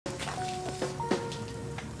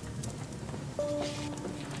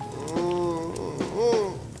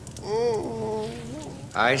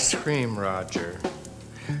Ice cream, Roger.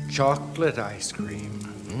 Chocolate ice cream.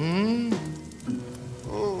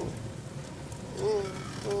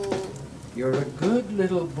 You're a good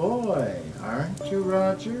little boy, aren't you,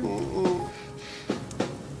 Roger?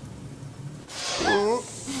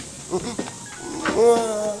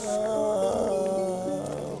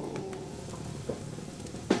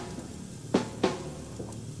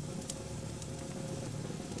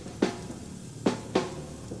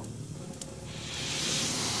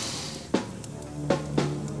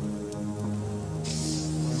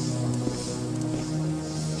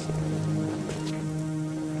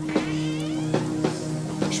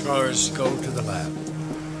 Schwarz, go to the lab.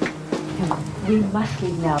 We must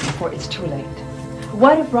leave now before it's too late.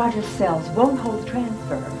 What if Roger's cells won't hold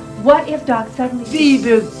transfer? What if Doc suddenly... We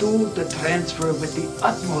will do the transfer with the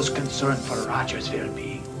utmost concern for Roger's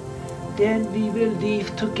well-being. Then we will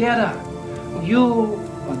leave together. You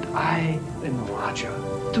and I and Roger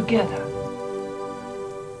together.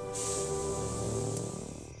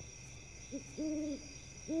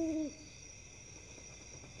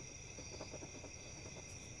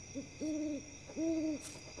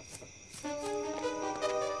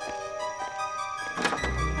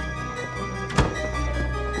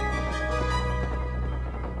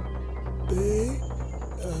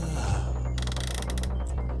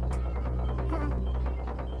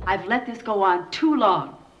 I've let this go on too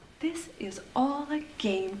long. This is all a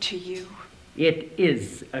game to you. It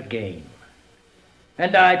is a game.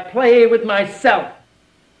 And I play with myself.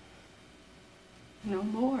 No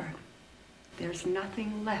more. There's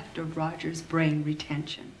nothing left of Roger's brain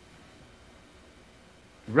retention.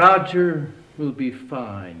 Roger will be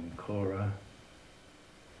fine, Cora.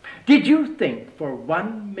 Did you think for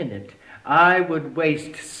 1 minute I would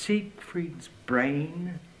waste Siegfried's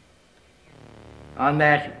brain on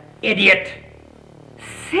that idiot?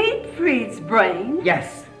 Siegfried's brain?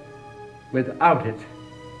 Yes. Without it,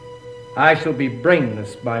 I shall be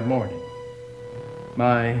brainless by morning.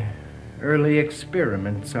 My early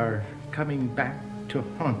experiments are coming back to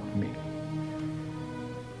haunt me.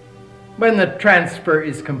 When the transfer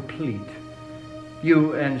is complete,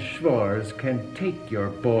 you and Schwarz can take your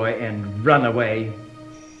boy and run away.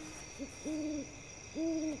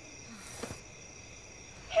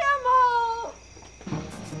 Himmel!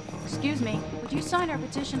 Excuse me, would you sign our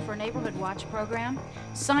petition for a Neighborhood Watch program?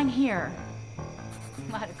 Sign here.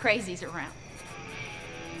 A lot of crazies around.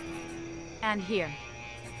 And here.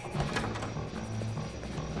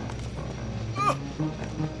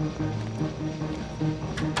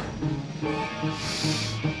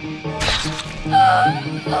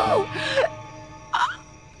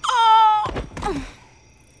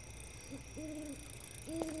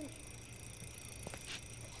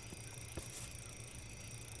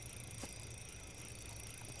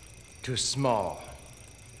 Too small.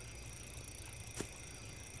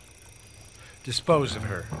 Dispose of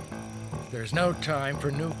her. There's no time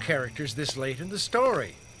for new characters this late in the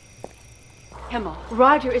story. Himmel,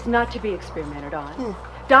 Roger is not to be experimented on.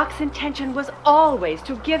 Doc's intention was always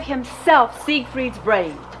to give himself Siegfried's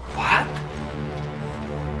brain. What?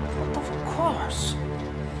 But of course.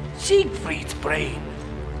 Siegfried's brain.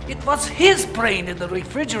 It was his brain in the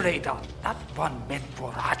refrigerator, not one meant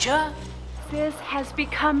for Roger. This has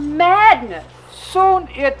become madness. Soon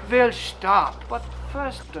it will stop, but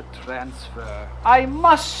first the transfer. I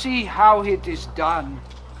must see how it is done.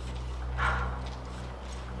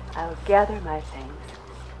 I'll gather my things,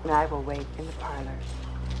 and I will wait in the parlor.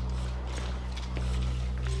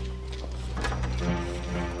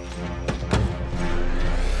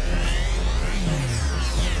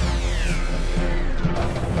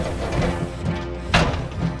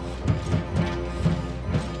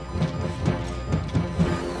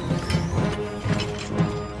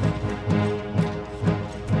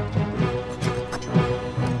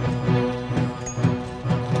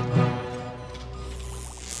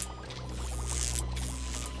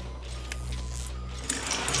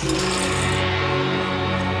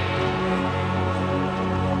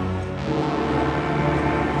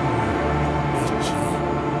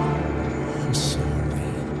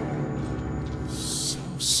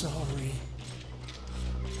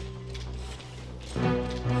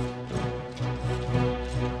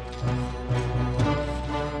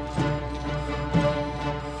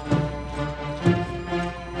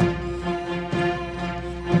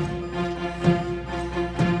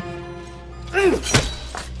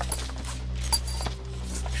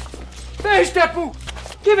 There's Depu!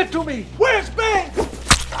 Give it to me! Where's Bang?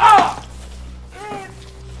 Ah!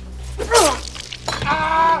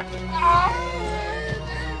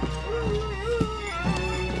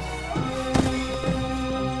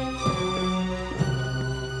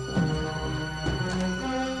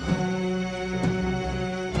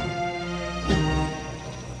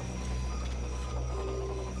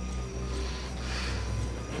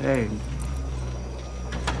 Hey.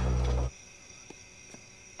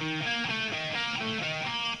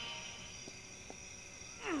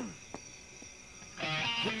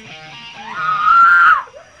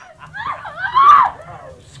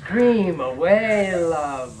 Scream away,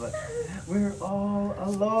 love. We're all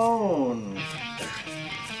alone.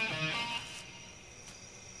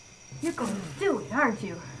 You're going to do it, aren't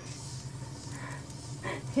you?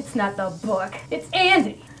 It's not the book. It's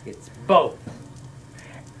Andy. It's both.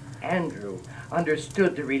 Andrew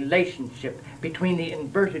understood the relationship between the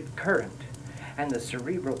inverted current and the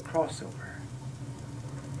cerebral crossover.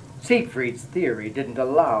 Siegfried's theory didn't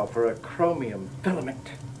allow for a chromium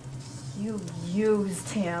filament. You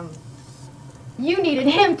used him. You needed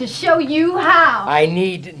him to show you how. I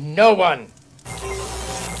need no one.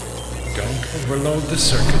 Don't overload the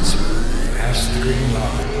circuits. Pass the green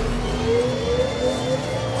line.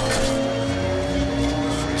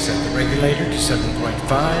 Set the regulator to 7.5.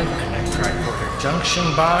 Connect tricorder junction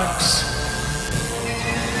box.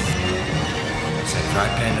 Set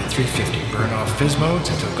drive pan at 350. Burn off fizz modes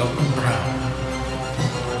until golden brown.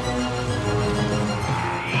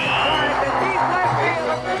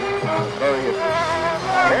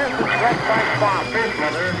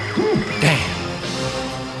 Damn.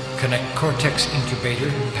 Connect Cortex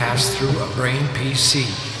incubator. Pass through a brain PC.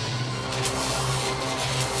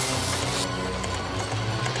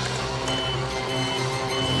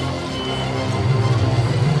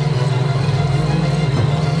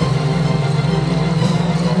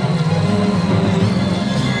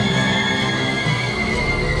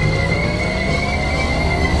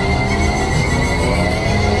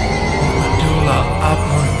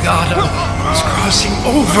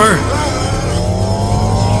 Over!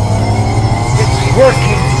 It's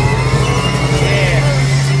working! Yes!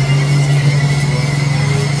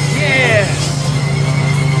 Yes!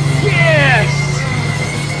 Yes!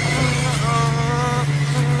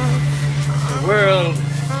 The world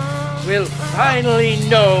will finally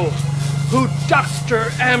know who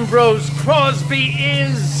Dr. Ambrose Crosby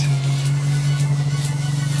is!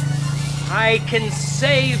 I can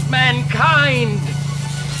save mankind!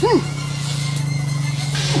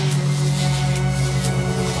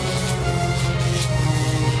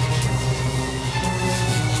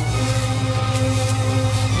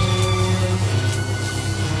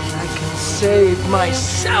 Save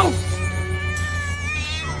myself!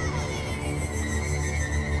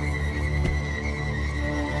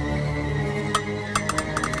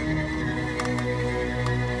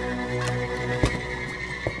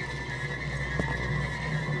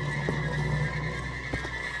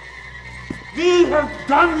 We have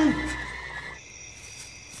done it!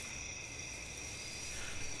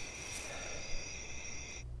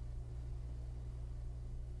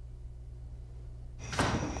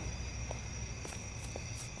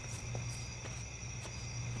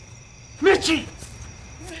 Mitchie!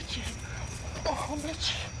 Mitchie! Oh,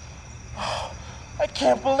 Mitchie. Oh, I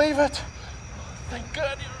can't believe it. Thank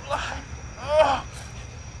God you're alive. Oh.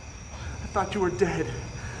 I thought you were dead.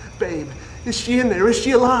 Babe, is she in there? Is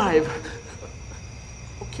she alive?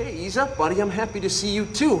 Okay, ease up, buddy. I'm happy to see you,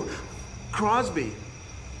 too. Crosby,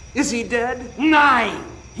 is he dead? Nein!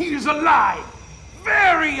 He is alive!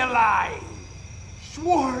 Very alive!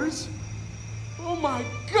 Schwartz? Oh, my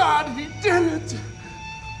God, he did it!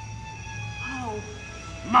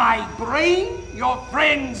 My brain, your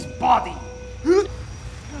friend's body.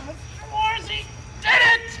 Schwarzy did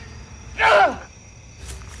it!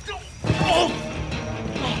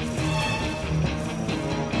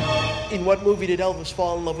 In what movie did Elvis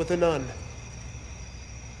fall in love with a nun?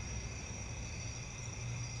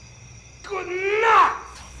 Good night!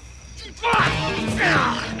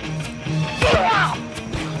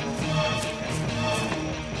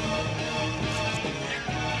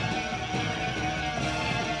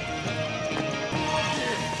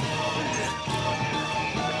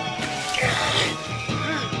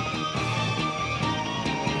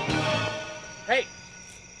 Hey!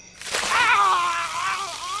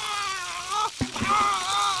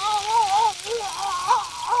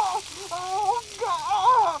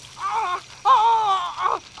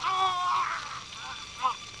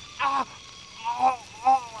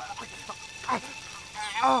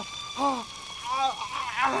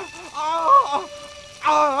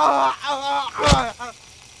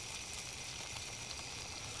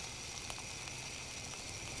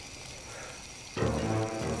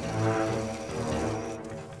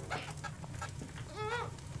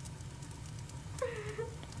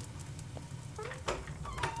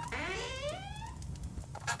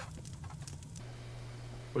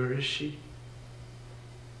 Where is she?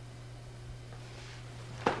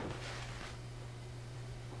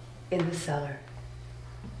 in the cellar.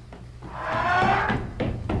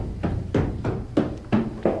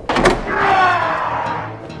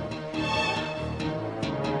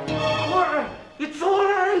 It's all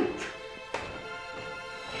right.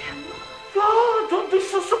 Oh, don't be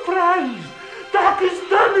so surprised. Doc has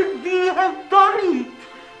done it. We have done it.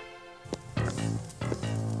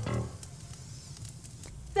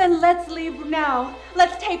 Then let's leave now.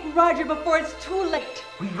 Let's take Roger before it's too late.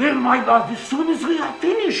 We will, my love, as soon as we are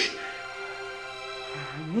finished.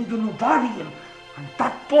 I need a new body, and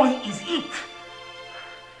that boy is it.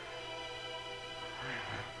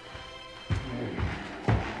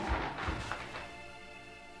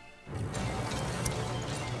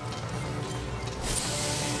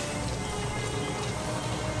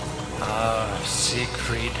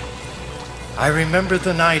 Siegfried. I remember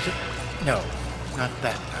the night... No, not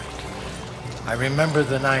that night. I remember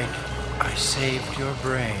the night I saved your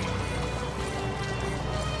brain.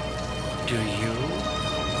 Do you?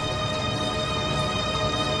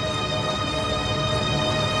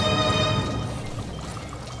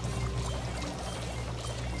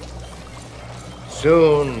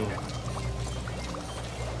 Soon,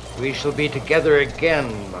 we shall be together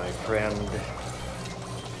again, my friend.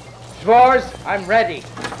 Schwarz, I'm ready.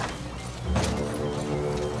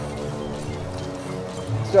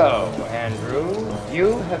 So, Andrew,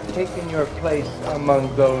 you have taken your place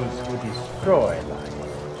among those who destroy life.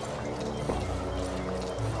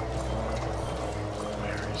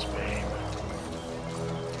 Where is Babe?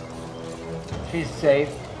 She's safe.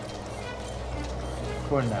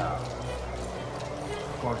 For now.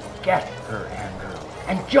 Forget her, Andrew,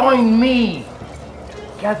 and join me.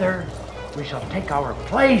 Together, we shall take our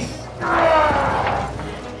place.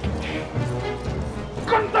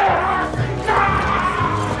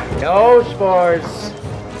 No, Schwarz.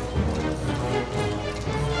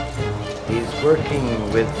 He's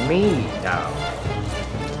working with me now.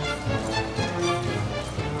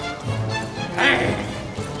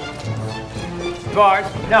 Schwarz,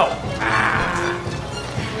 no.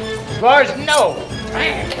 Schwarz, no.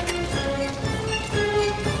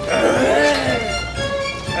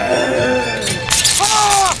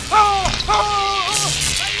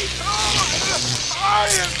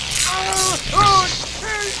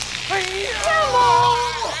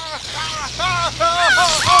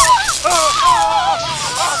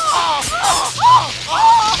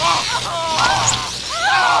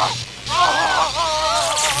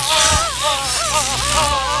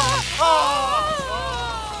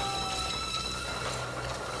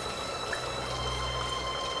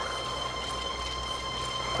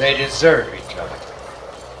 They deserve each other.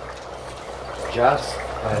 Just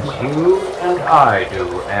as you and I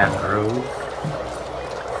do, Andrew.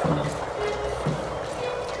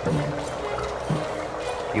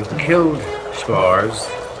 You killed Schwarz.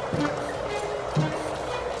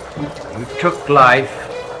 You took life.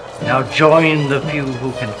 Now join the few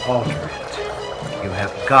who can alter it. You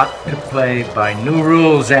have got to play by new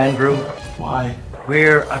rules, Andrew. Why?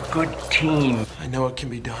 We're a good team. I know it can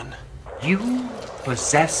be done. You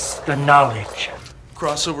possess the knowledge.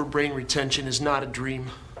 Crossover brain retention is not a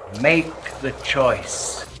dream. Make the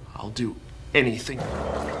choice. I'll do anything.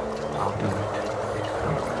 I'll do it.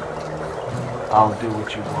 I'll do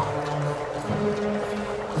what you want.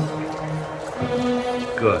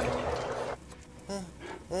 Good.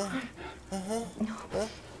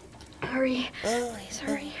 Hurry. Please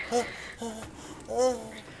hurry.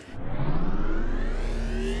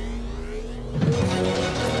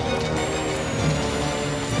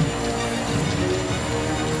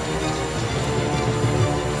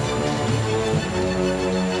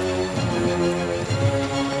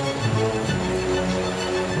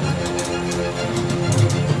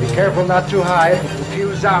 Be careful not too high. The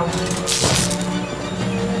fuse out.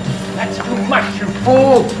 That's too much, you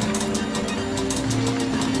fool!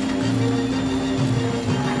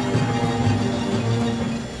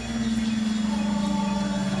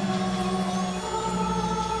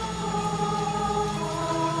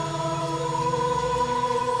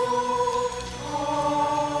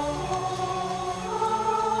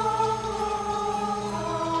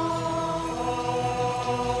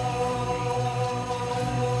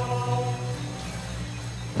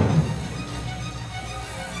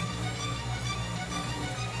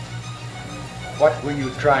 What were you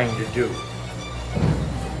trying to do?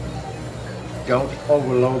 Don't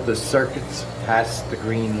overload the circuits past the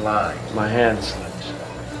green line. My hand slipped.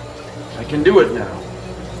 I can do it now.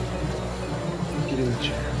 Get in the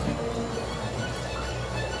chair.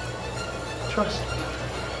 Trust me.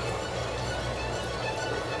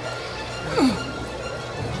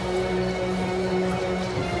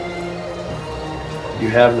 You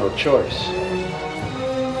have no choice.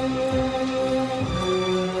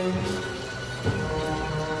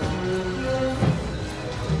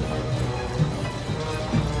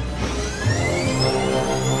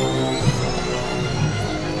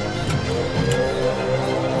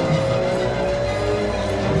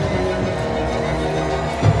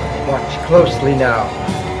 Watch closely now,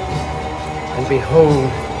 and behold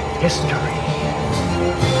history.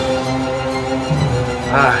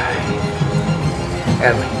 I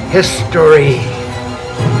am history.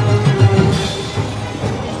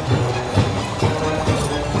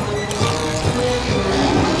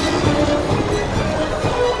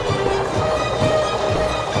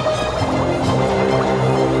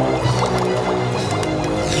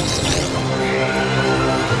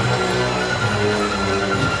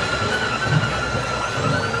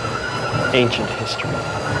 Ancient history.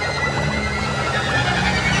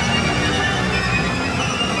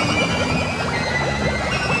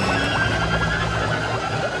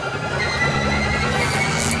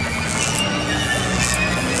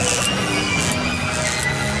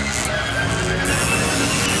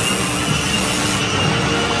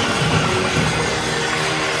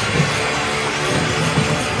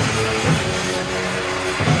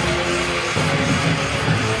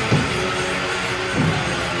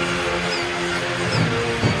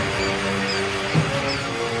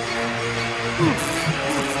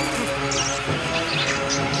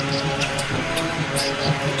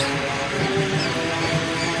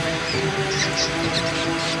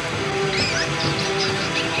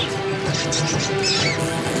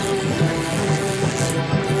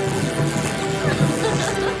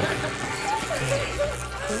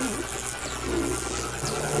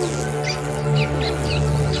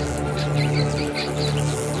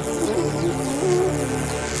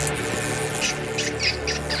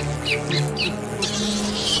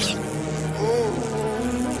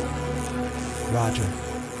 Roger,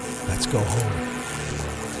 let's go home.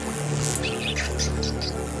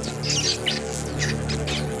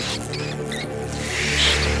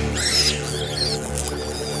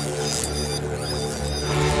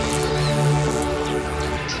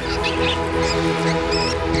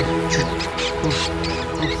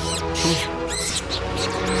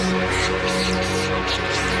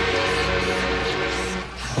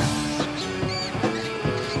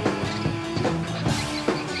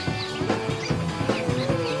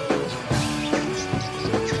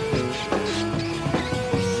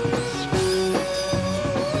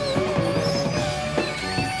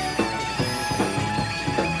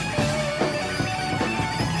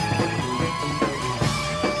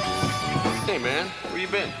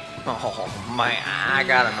 Oh, man, I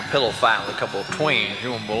got in a pillow fight with a couple of twins.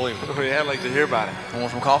 You won't believe it. Oh, yeah, I'd like to hear about it.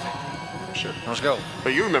 Want some coffee? Sure. Let's go.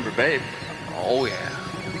 But you remember Babe. Oh, yeah.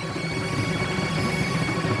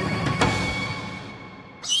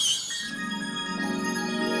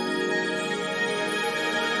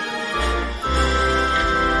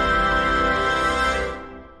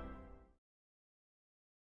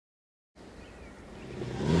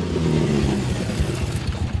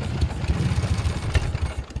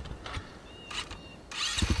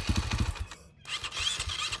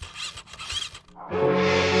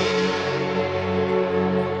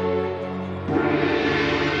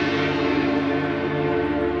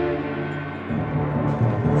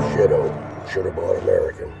 Should have bought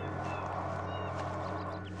American.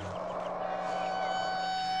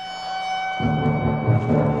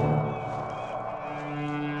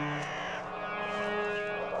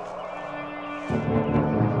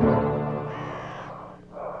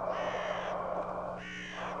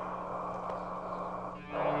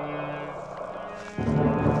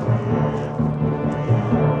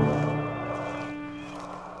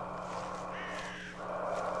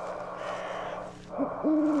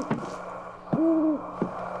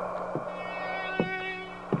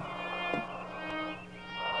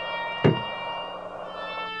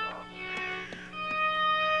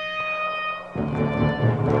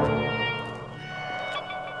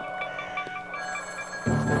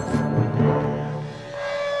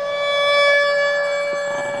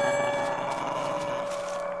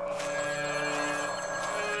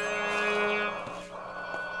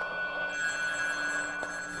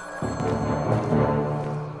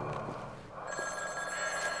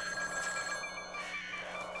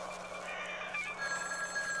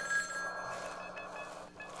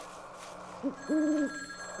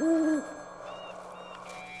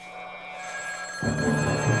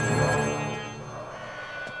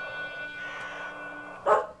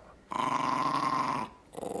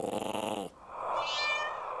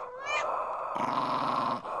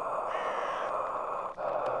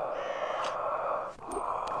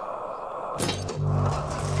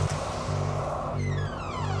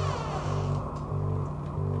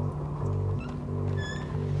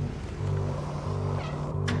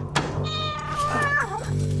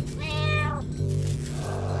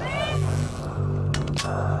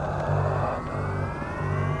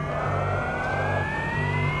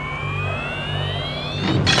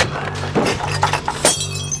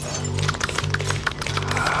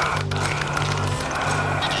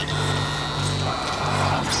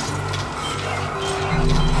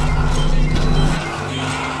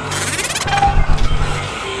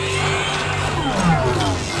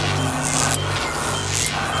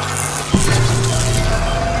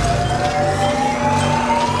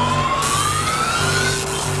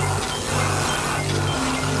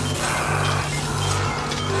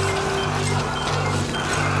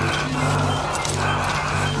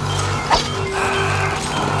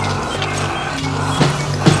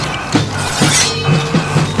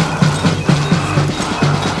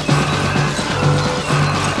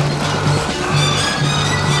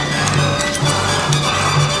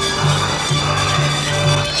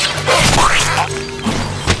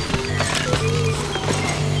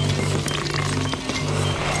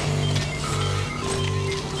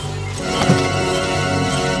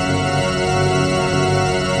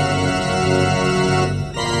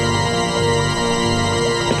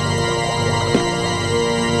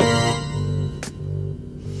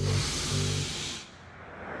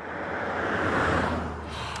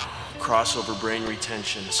 crossover brain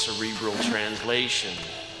retention, cerebral translation,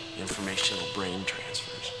 informational brain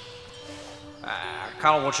transfers.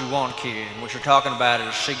 Call it what you want, kid. What you're talking about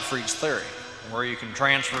is Siegfried's theory, where you can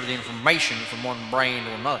transfer the information from one brain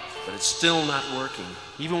to another. But it's still not working.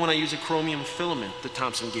 Even when I use a chromium filament, the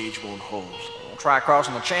Thompson gauge won't hold. We'll try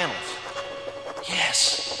crossing the channels.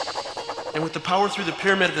 Yes. And with the power through the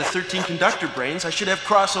pyramid of the 13 conductor brains, I should have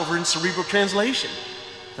crossover in cerebral translation.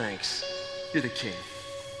 Thanks. You're the king.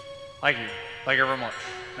 Thank you. Thank you very much.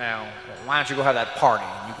 Now, why don't you go have that party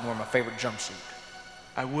and you can wear my favorite jumpsuit?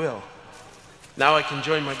 I will. Now I can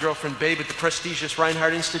join my girlfriend Babe at the prestigious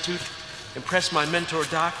Reinhardt Institute, impress my mentor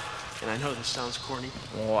Doc, and I know this sounds corny.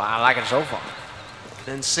 Well, I like it so far.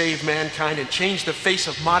 Then save mankind and change the face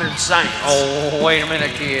of modern science. Oh, wait a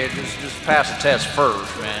minute, kid. Just pass the test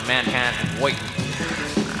first, man. Mankind is waiting.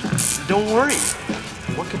 Don't worry.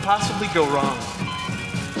 What could possibly go wrong?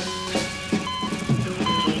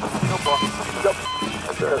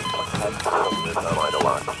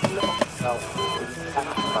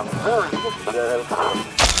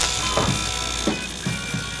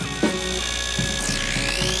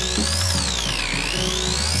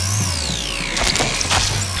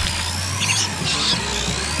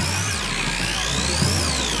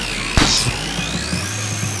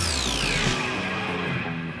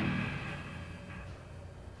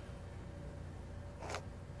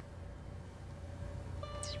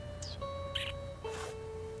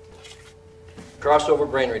 Crossover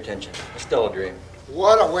brain retention. Still a dream.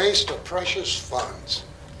 What a waste of precious funds.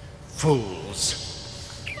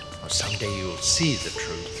 Fools. Well, someday you'll see the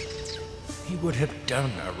truth. He would have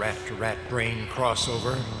done a rat-to-rat brain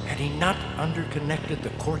crossover had he not underconnected the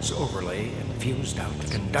quartz overlay and fused out the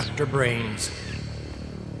conductor brains.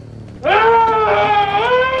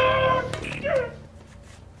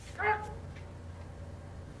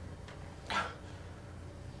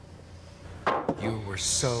 You were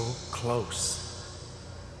so close.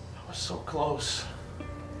 I was so close.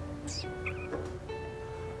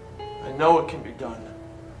 I know it can be done.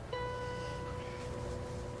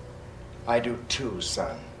 I do too,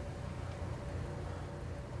 son.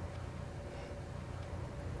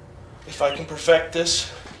 If I can perfect this,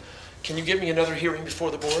 can you give me another hearing before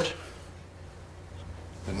the board?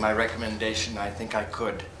 With my recommendation, I think I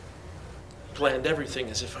could. Planned everything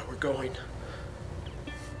as if I were going.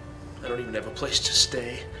 I don't even have a place to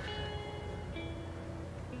stay.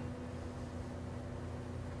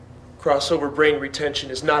 Crossover brain retention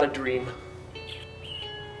is not a dream.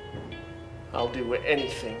 I'll do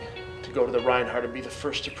anything to go to the Reinhardt and be the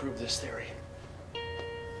first to prove this theory.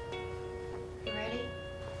 You ready?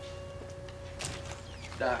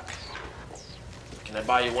 Doc, can I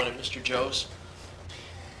buy you one at Mr. Joe's?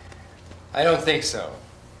 I don't think so.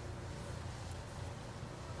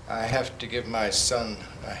 I have to give my son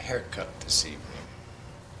a haircut this evening.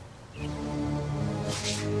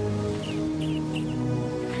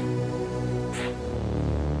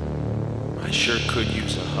 I sure could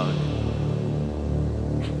use a hug.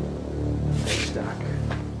 Thanks, Doc.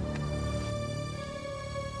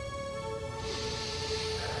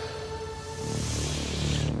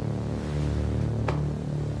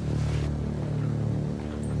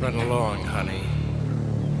 Run along, honey.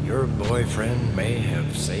 Your boyfriend may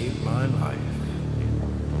have saved my life.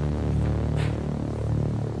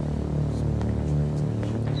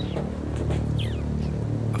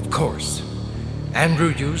 Of course, Andrew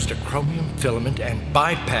used a chromium filament and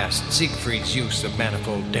bypassed Siegfried's use of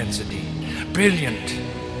manifold density. Brilliant!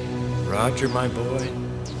 Roger, my boy,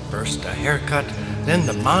 first a haircut, then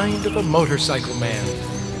the mind of a motorcycle man.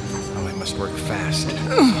 Oh, I must work fast.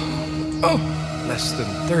 Oh, less than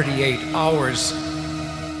 38 hours.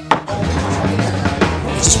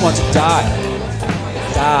 I just want to die.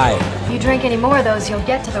 Die. If you drink any more of those, you'll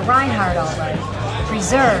get to the Reinhardt all right.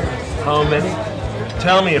 Preserved. How many?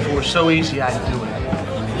 Tell me if it were so easy, I'd do it.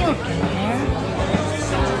 You'll get there.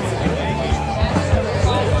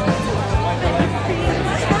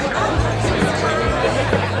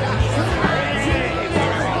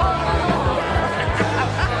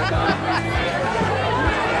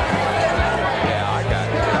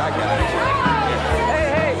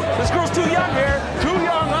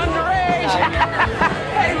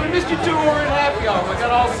 You two weren't happy hour. We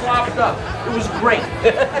got all slopped up. It was great.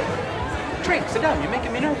 Trink, sit down. You're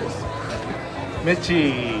making me nervous.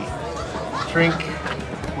 Mitchie, Trink,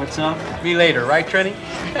 what's up? Me later, right, Trenny?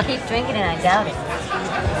 Keep drinking and I doubt it.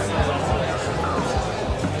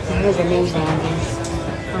 I heard the news,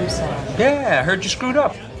 Andy. I'm sorry. Yeah, I heard you screwed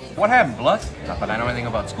up. What happened, Blood? Not that I know anything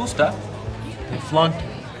about school stuff. They flunked.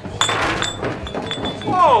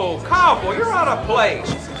 Whoa, Cowboy, you're out of place.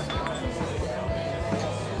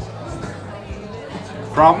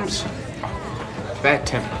 Problems? Bad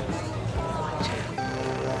temper.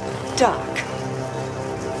 Doc.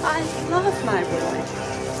 I love my boy.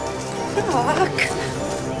 Doc.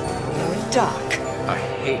 Doc. I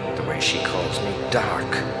hate the way she calls me Doc.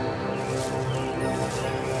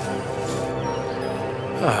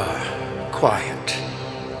 Ah, quiet.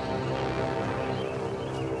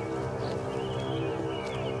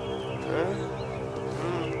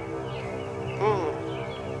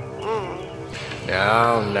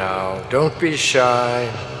 Now, don't be shy.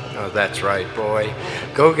 Oh, that's right, boy.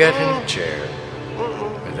 Go get in a chair.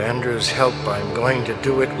 With Andrew's help, I'm going to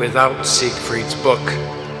do it without Siegfried's book.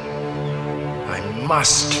 I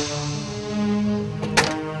must.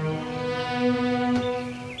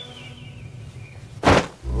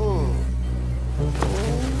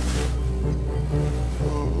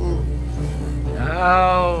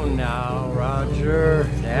 Now, Roger.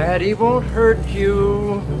 Daddy won't hurt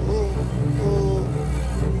you.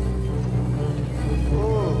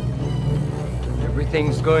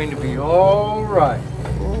 Everything's going to be all right.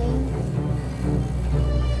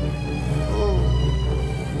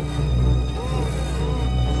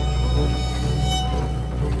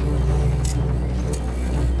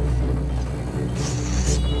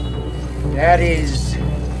 Daddy's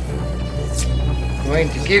going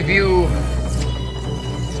to give you a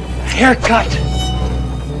haircut.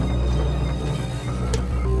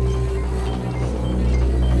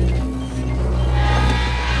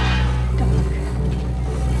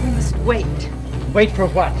 Wait. Wait for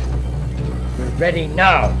what? We're ready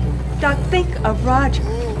now. Doc, think of Roger.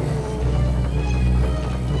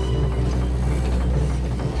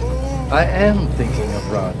 I am thinking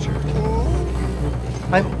of Roger.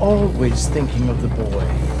 I'm always thinking of the boy.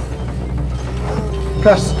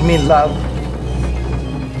 Trust me, love.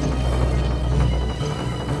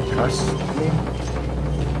 Trust me.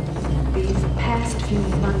 These past few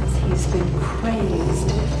months, he's been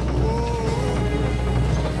crazed.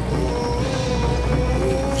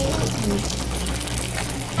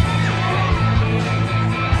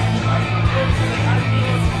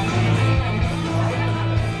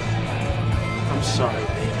 I'm sorry,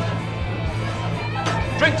 baby.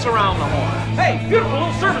 Drinks around the horn. Hey, beautiful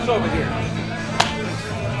little service over here.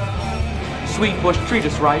 Sweetbush, treat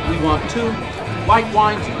us right. We want 2 white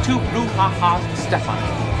wines and 2 blue ha-has and Stefan.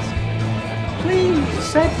 Please,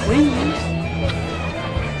 said please.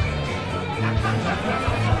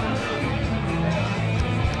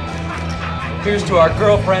 Here's to our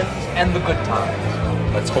girlfriends and the good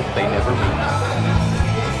times. Let's hope they never meet.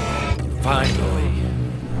 Finally.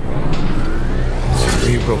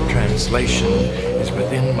 Cerebral translation is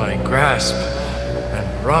within my grasp,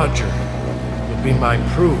 and Roger will be my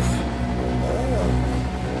proof.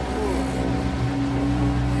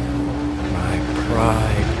 My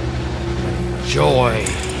pride and joy.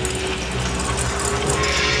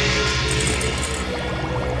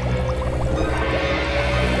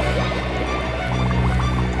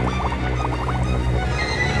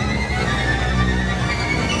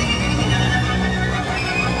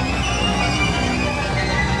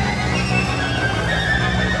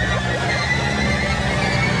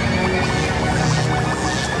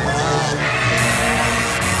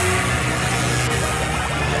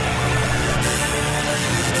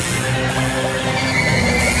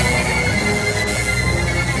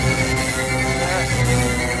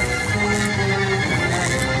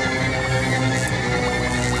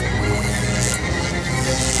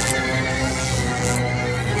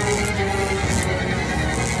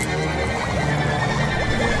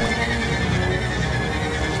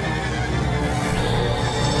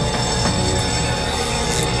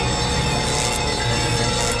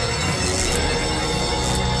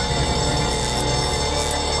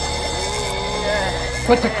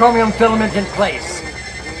 Put the chromium filament in place.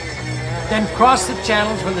 Then cross the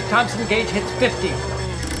channels when the Thompson gauge hits 50.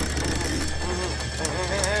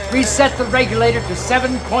 Reset the regulator to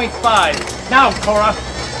 7.5. Now, Cora.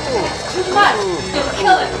 Too much. You'll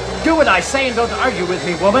kill it. Do what I say and don't argue with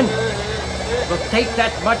me, woman. It'll take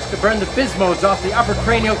that much to burn the bismos off the upper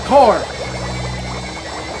cranial core.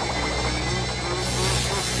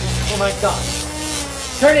 Oh my gosh.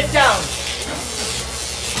 Turn it down.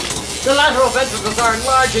 The lateral ventricles are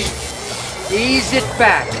enlarging. Ease it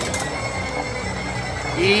back.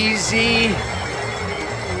 Easy.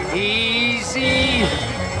 Easy.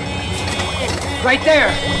 Right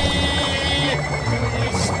there.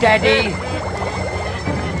 Steady.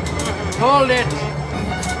 Hold it.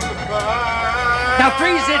 Now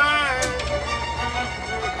freeze it.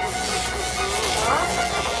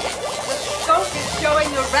 The scope is showing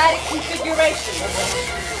erratic configuration.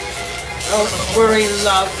 Don't worry,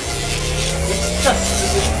 love. It's just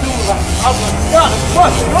as the Dula of the God is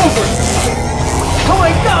crossing over. Oh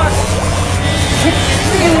my God! It's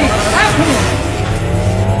really happening!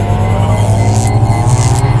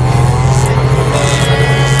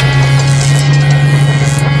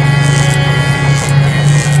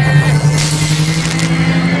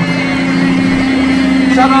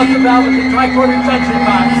 Shut off the valve at the tricorder junction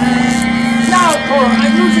box. Now, Cora,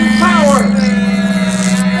 I'm losing power. The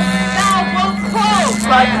valve won't close.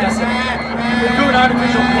 Bypass it. We'll do an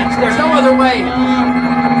artificial pinch. There's no other way.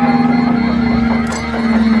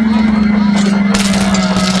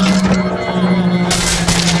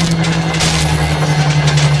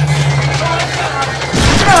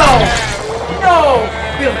 No!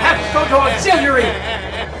 We'll have to go to auxiliary.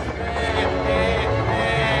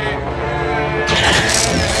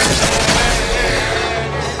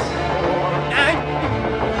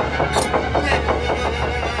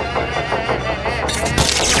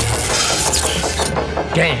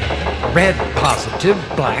 Gang, red positive,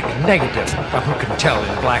 black negative. But who can tell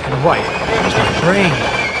in black and white? It's my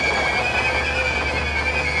brain.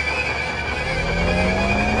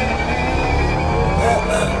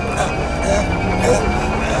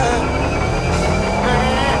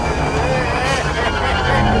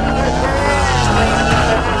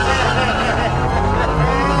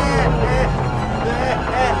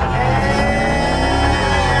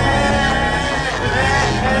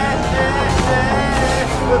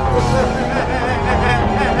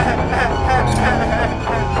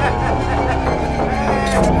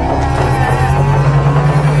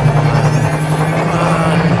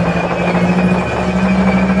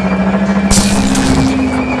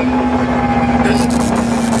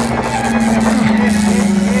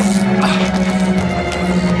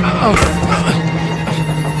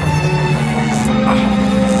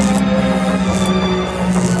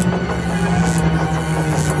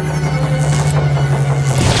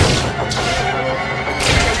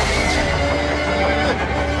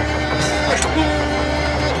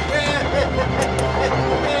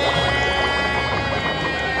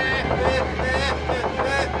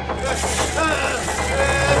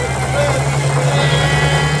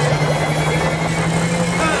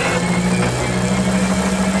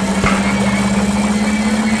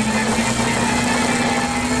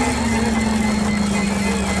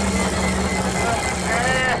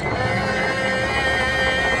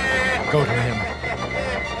 Go to him.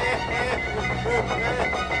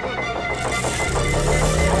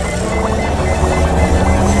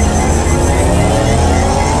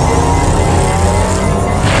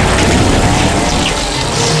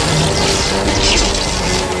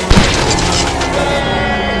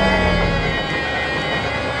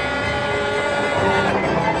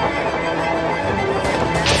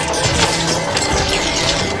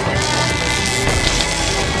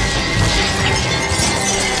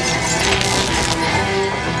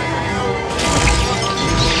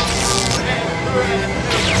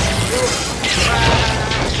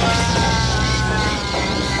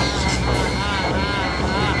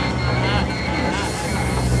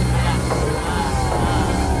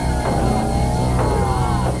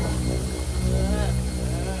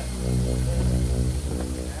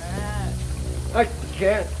 I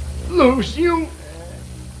can't lose you.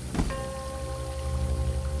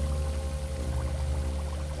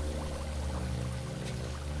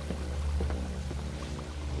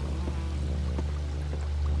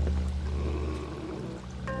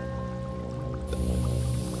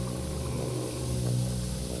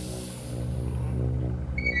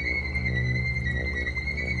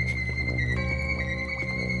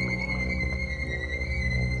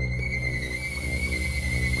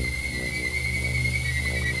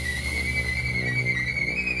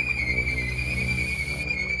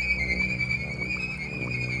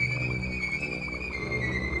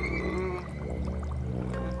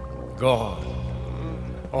 Gone.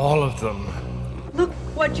 All of them. Look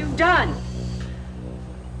what you've done.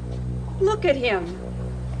 Look at him.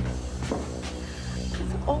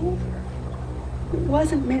 It's over. It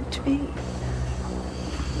wasn't meant to be.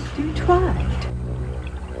 You tried.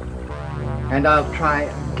 And I'll try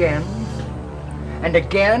again, and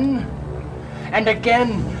again, and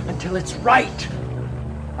again, until it's right.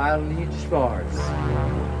 I'll need Schwarz.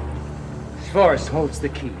 Schwarz holds the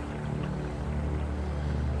key.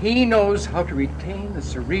 He knows how to retain the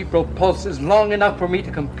cerebral pulses long enough for me to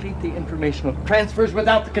complete the informational transfers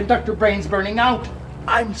without the conductor brains burning out.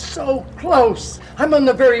 I'm so close. I'm on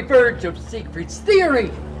the very verge of Siegfried's theory.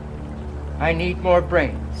 I need more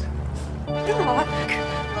brains. Doc.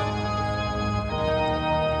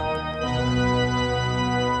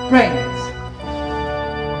 Brains.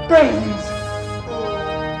 Brains.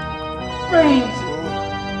 Brains.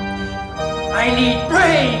 need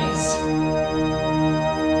brains!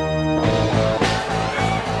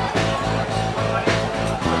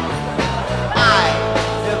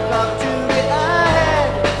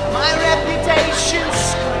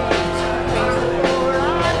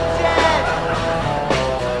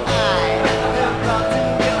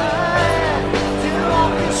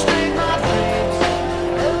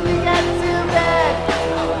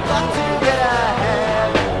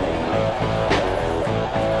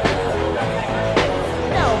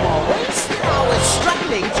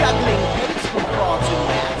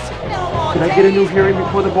 Can I get a new hearing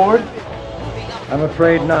before the board? I'm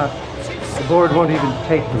afraid not. The board won't even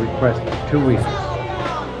take the request for 2 weeks.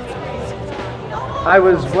 I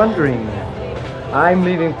was wondering, I'm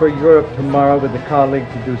leaving for Europe tomorrow with a colleague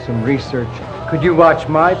to do some research. Could you watch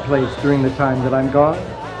my place during the time that I'm gone?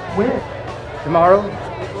 When? Tomorrow,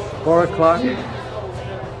 4 o'clock.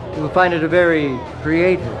 You'll find it a very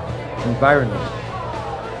creative environment.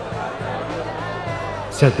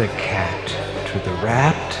 Said the cat to the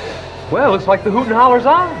rat. Well, looks like the hoot and holler's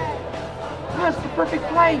on. That's the perfect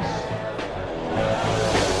place.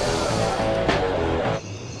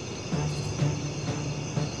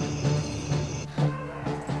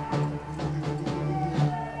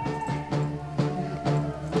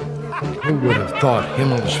 Who would have thought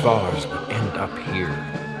Himmelsfars would end up here,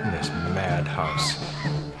 in this madhouse?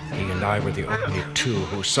 He and I were the only two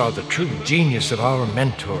who saw the true genius of our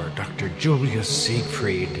mentor, Dr. Julius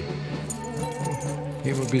Siegfried.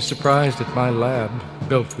 He will be surprised at my lab,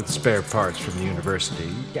 built with spare parts from the university,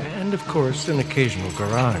 and of course, an occasional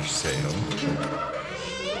garage sale.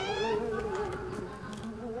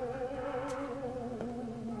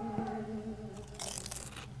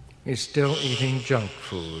 He's still eating junk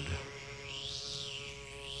food.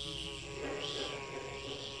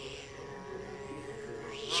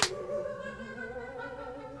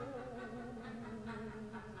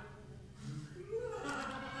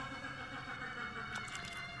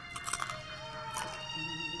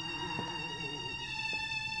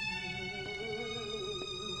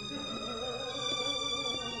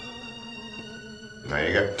 Now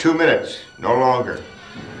you got 2 minutes, no longer.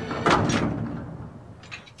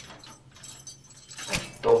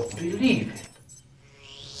 Don't believe it.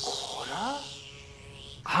 Cora?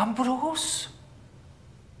 Ambrose?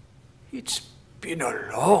 It's been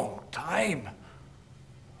a long time.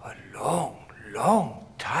 A long, long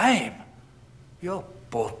time. You're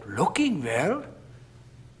both looking well.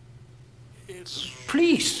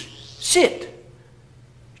 Please, sit.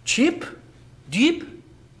 Chip? Deep?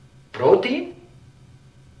 Protein?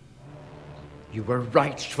 You were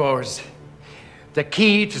right, Schwarz. The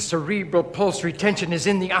key to cerebral pulse retention is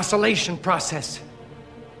in the oscillation process.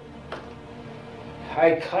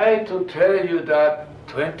 I tried to tell you that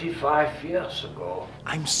 25 years ago.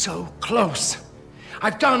 I'm so close.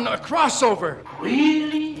 I've done a crossover.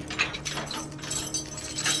 Really?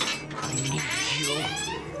 I need you.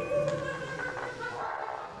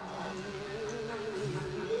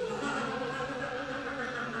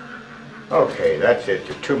 Okay, that's it.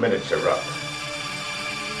 Your 2 minutes are up.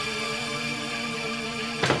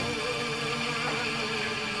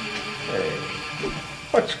 Hey,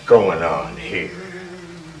 what's going on here?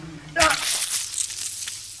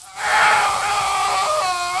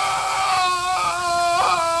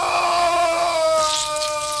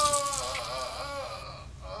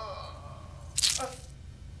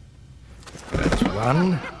 That's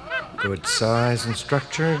one. Good size and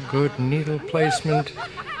structure, good needle placement.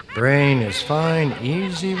 Brain is fine,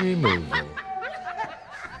 easy removal.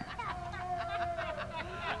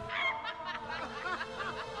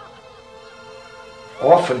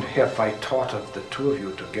 Often have I thought of the two of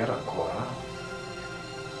you together, Cora.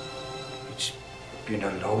 It's been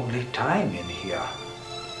a lonely time in here.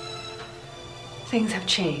 Things have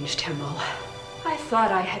changed, Himmel. I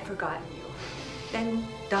thought I had forgotten you. Then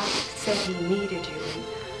Doc said he needed you.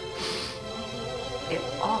 It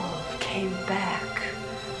all came back.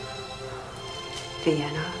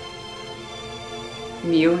 Vienna,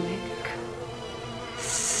 Munich,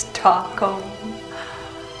 Stockholm,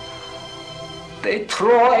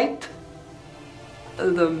 Detroit,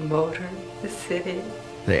 the Motor City.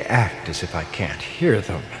 They act as if I can't hear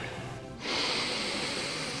them.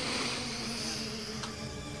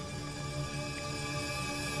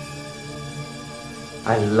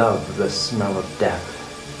 I love the smell of death.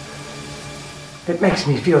 It makes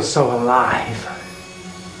me feel so alive.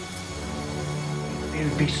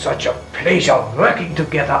 It'll be such a pleasure working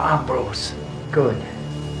together, Ambrose. Good.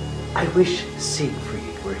 I wish Siegfried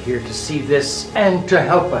were here to see this and to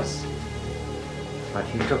help us. But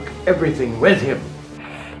he took everything with him.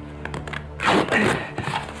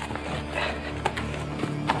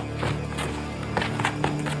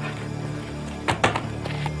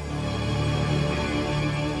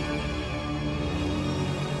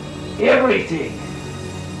 Everything.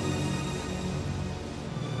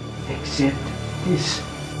 Except this.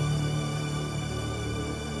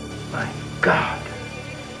 My God.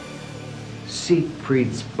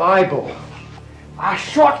 Siegfried's Bible. Our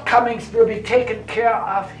shortcomings will be taken care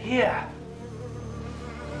of here.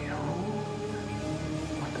 You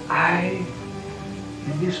and I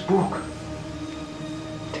in this book.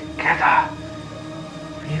 Together,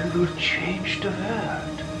 we will change the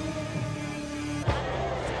world.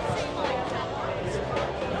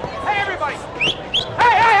 Hey, everybody!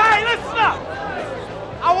 Hey, listen up!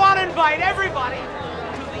 I want to invite everybody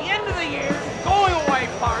to the end of the year going away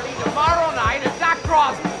party tomorrow night at Doc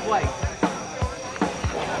Crosby's place.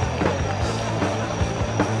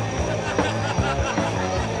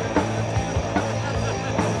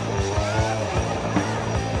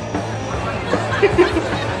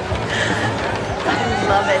 I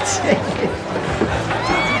love it.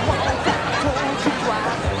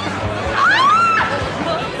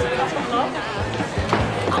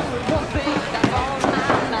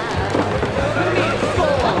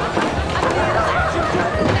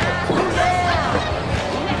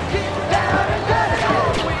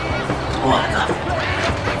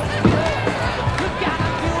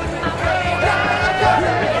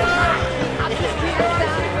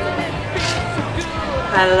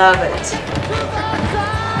 I love it.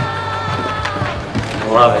 I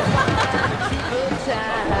love it.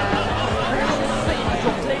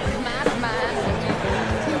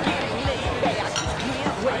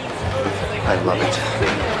 I love it.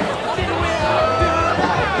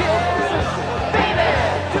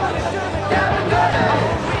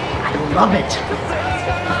 I love it.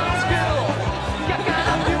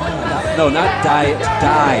 No, not diet,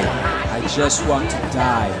 die. I just want to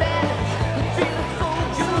die.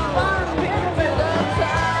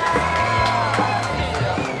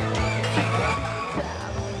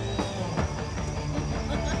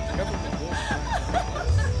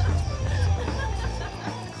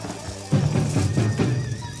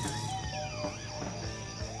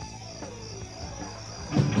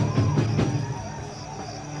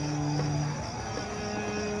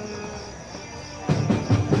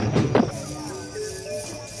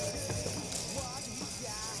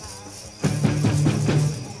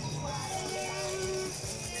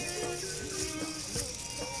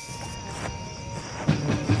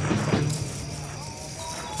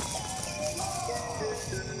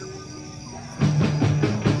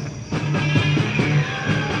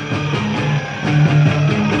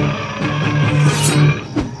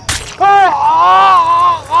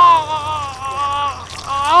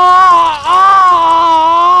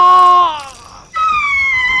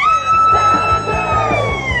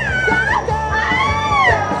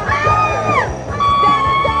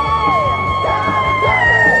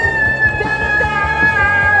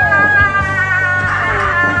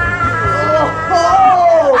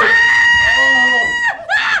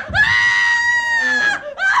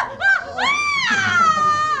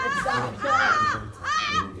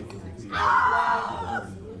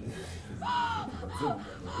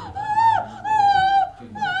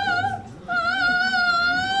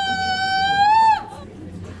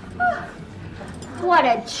 What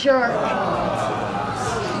a jerk.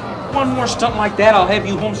 One more stunt like that, I'll have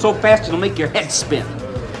you home so fast it'll make your head spin.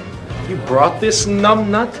 You brought this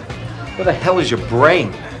numbnut? Where the hell is your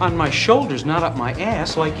brain? On my shoulders, not up my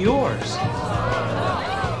ass like yours.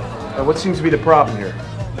 What seems to be the problem here?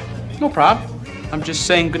 No problem. I'm just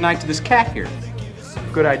saying goodnight to this cat here.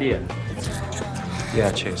 Good idea.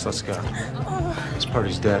 Yeah, Chase, let's go. This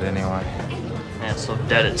party's dead anyway. Man, it's so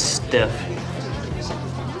dead it's stiff.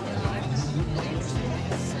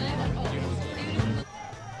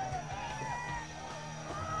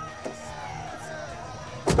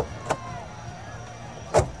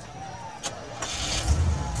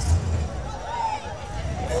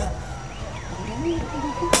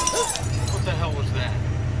 What the hell was that?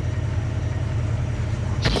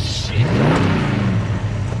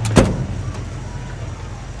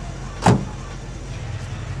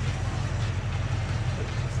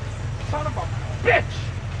 Son of a bitch!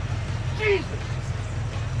 Jesus!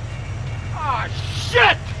 Ah,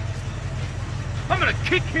 shit! I'm gonna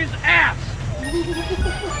kick his ass!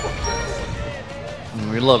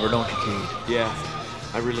 You love her, don't you, Keith? Yeah,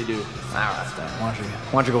 I really do. All right, then.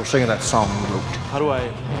 Why don't you go sing that song you wrote? How do I?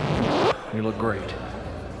 You look great.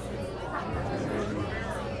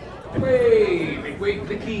 Way, make way for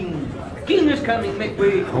the king. The king is coming, make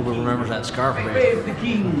way. Hope he remembers that scarf, Make man. way for the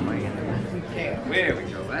king. There we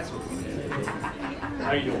go. That's what we need.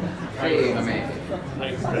 How you doing? Hey, my man.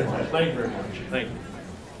 Thank you very much. Thank you very much. Thank you.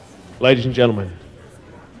 Ladies and gentlemen,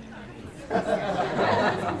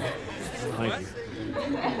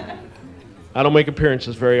 I don't make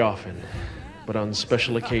appearances very often, but on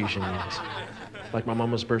special occasions, like my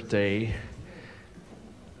mama's birthday,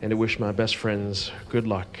 and to wish my best friends good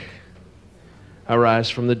luck, I rise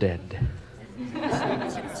from the dead.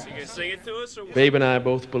 Babe and I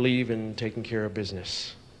both believe in taking care of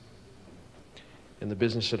business. And the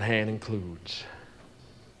business at hand includes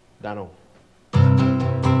Dano.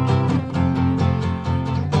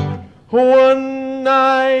 One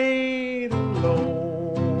night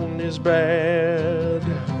alone is bad,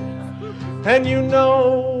 and you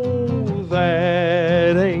know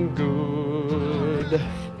that ain't good.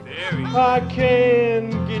 I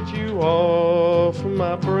can't get you off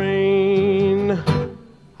my brain.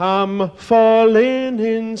 I'm falling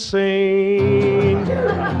insane.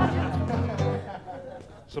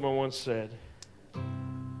 Someone once said,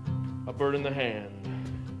 a bird in the hand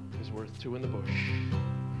is worth two in the bush,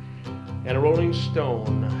 and a rolling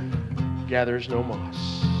stone gathers no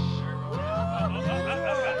moss.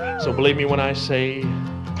 So believe me when I say,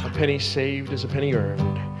 a penny saved is a penny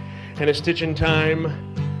earned, and a stitch in time,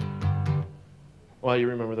 well, you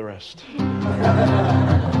remember the rest.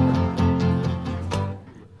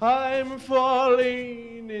 I'm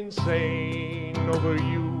falling insane over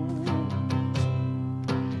you.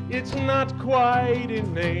 It's not quite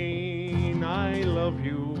inane, I love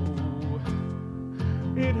you.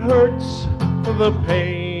 It hurts the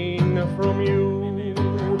pain from you.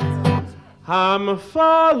 I'm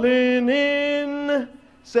falling in,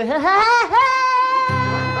 say hey, hey, hey.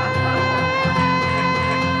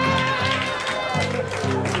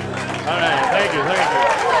 All right, thank you, thank you.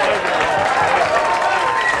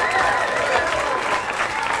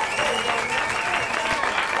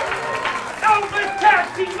 Elvis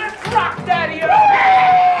Taxi, let's rock, Daddy!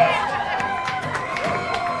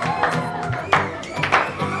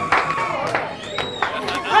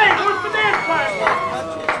 Hey, where's the dance platform?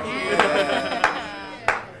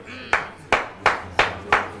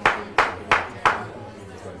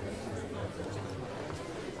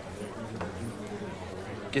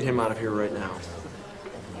 Get him out of here right now.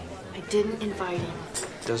 I didn't invite him.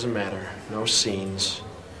 Doesn't matter. No scenes.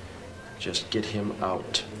 Just get him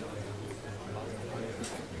out.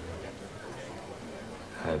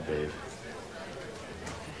 Hi, babe.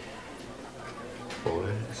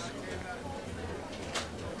 Boys.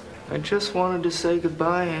 I just wanted to say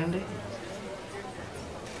goodbye, Andy.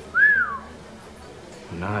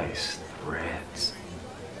 Nice threads.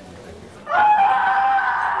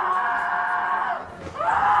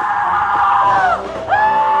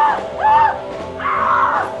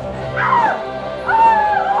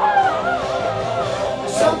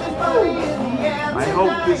 I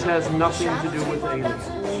hope this has nothing to do with aliens.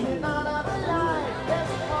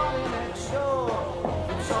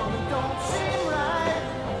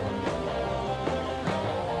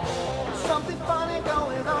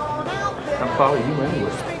 I'll follow you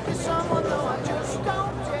anyway. I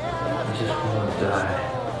just want to die.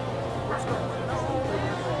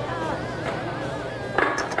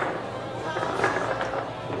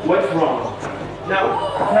 What's wrong? Now,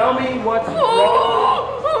 tell me what's wrong.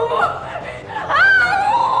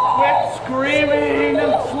 Quit screaming,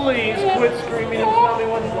 and please quit screaming and tell me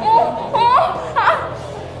what's wrong.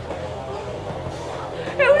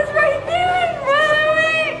 It was right there in front of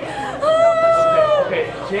me! Okay,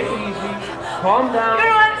 take it easy. Calm down. You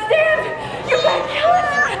don't understand! You gotta kill it!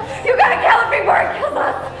 You gotta kill it before it kills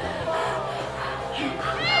us!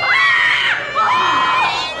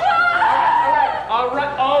 All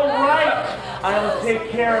right. I'll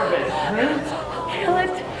take care of it. Huh? Kill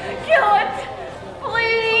it! Kill it!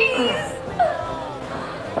 Please!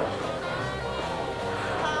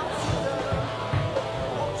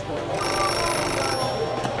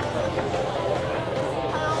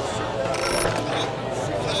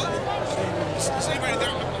 Is anybody there?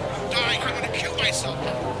 I'm dying. I'm gonna kill myself.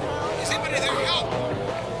 Is anybody there? Help!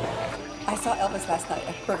 I saw Elvis last night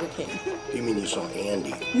at Burger King. You mean you saw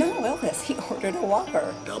Andy? No, Elvis. He ordered a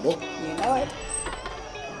Whopper. Double? You know it.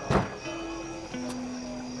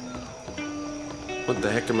 What the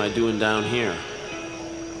heck am I doing down here?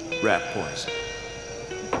 Rat poison.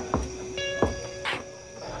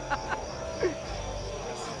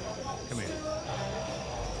 Come here.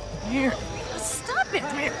 Here. Stop it!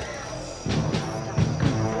 Come here.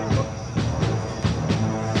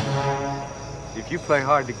 If you play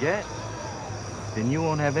hard to get, then you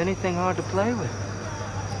won't have anything hard to play with.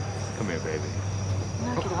 Come here, baby.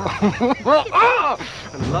 Knock it off.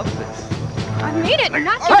 I love this. I made it,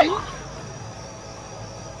 not Hey! you.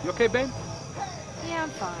 You okay, babe? Yeah, I'm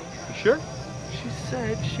fine. You sure? She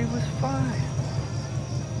said she was fine.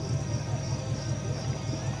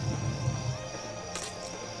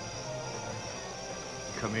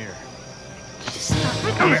 Come here.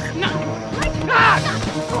 Come here. No.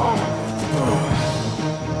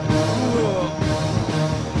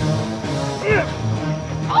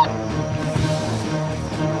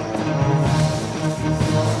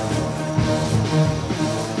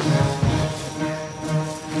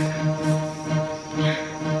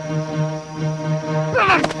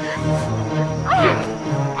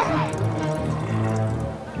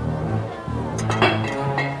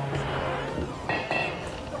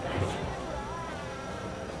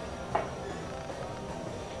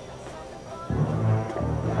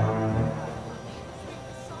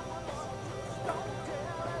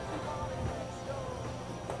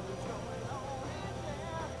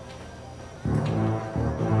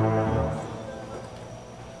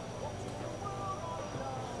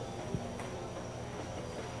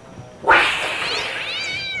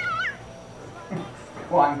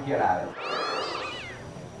 Go on, get out of it.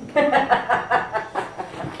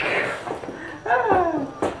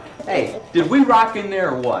 Hey, did we rock in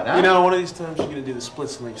there or what, huh? You know, one of these times you're gonna do the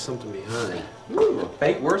splits and leave something behind. Ooh, a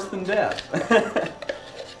fate worse than death.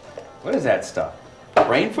 What is that stuff?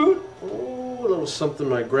 Brain food? Oh, a little something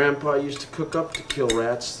my grandpa used to cook up to kill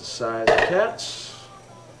rats the size of cats.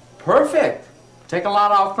 Perfect. Take a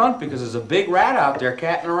lot out front because there's a big rat out there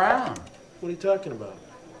catting around. What are you talking about?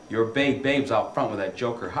 Your babe's out front with that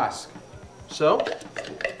Joker husk. So?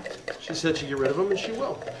 She said she'd get rid of him, and she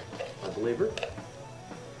will. I believe her.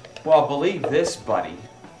 Well, believe this, buddy.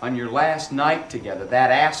 On your last night together,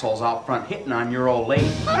 that asshole's out front hitting on your old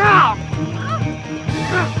lady.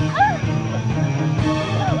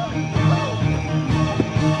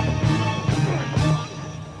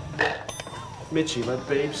 Mitchie, let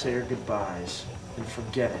Babe say her goodbyes and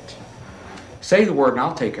forget it. Say the word and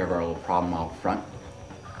I'll take care of our little problem out front.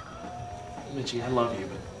 Mitchie, I love you,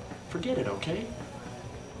 but forget it, okay?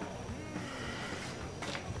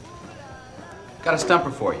 Got a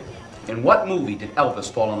stumper for you. In what movie did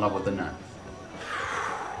Elvis fall in love with a nun?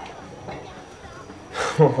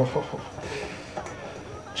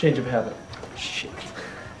 Change of habit. Shit.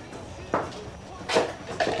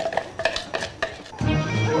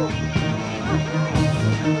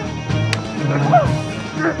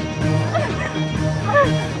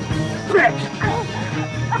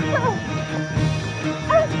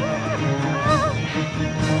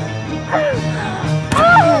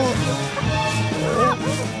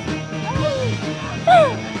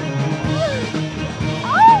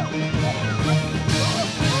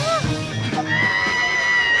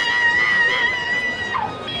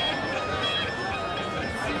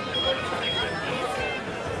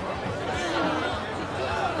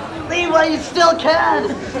 Leave while you still can!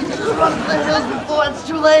 Run for the hills before it's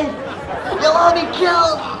too late! You'll all be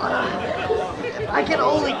killed! If I can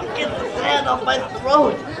only get the sand off my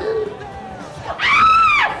throat!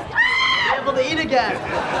 Be able to eat again!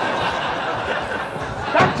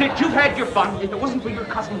 That's it, you've had your fun. If it wasn't for your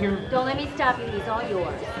cousin here... Don't let me stop you, he's all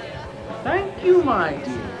yours. Thank you, my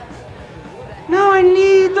dear. Now I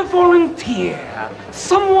need a volunteer.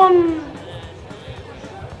 Someone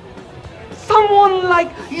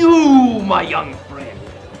like you, my young friend.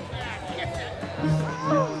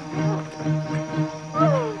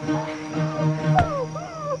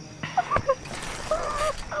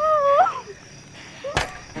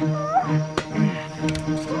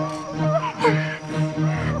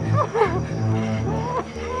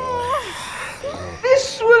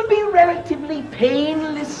 This will be relatively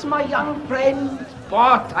painless, my young friend,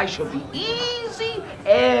 but I shall be easy,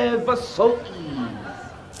 ever so easy.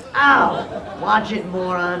 Ow! Watch it,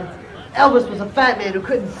 moron. Elvis was a fat man who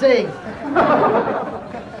couldn't sing.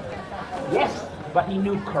 Yes, but he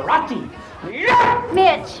knew karate.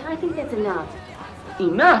 Mitch, I think that's enough.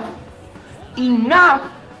 Enough?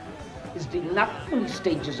 Enough? Is it enough when he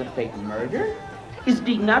stages a fake murder? Is it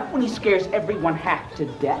enough when he scares everyone half to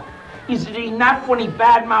death? Is it enough when he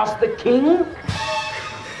badmouths the king?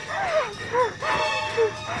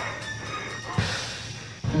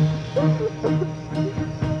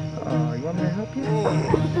 Oh, you want me to help you?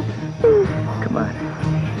 Come on.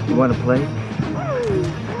 You want to play?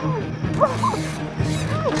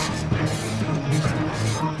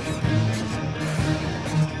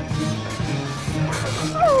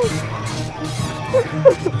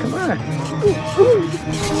 Come on.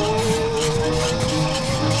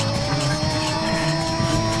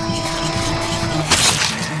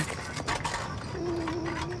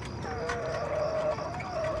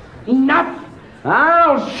 Enough!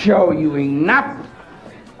 I'll show you enough.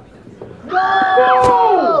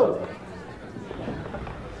 Go!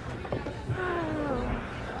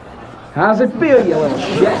 How's it feel, you little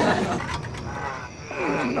shit?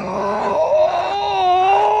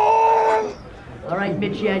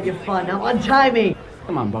 Mitch, you had your fun. Now untie me.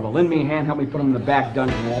 Come on, Bubba. Lend me a hand. Help me put him in the back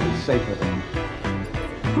dungeon. I'll be safe with him.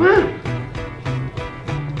 Come on.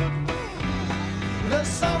 There's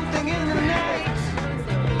something in the night.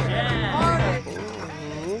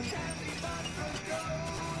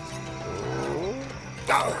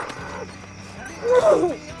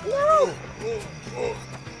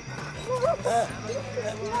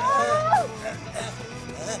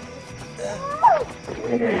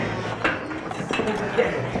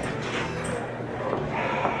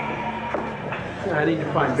 I need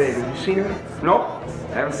to find Baby. Have you seen her? Nope.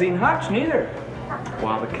 Haven't seen Hutch, neither.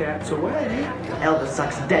 While the cat's away. Elvis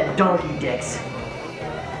sucks dead donkey dicks.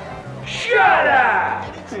 Shut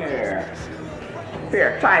up! Here.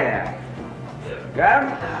 Here, try that. Got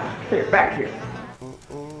him? Here, back here.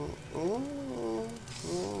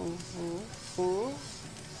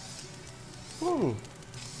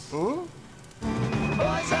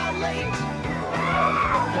 Boys are late.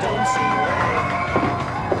 Don't see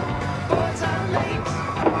boys are late.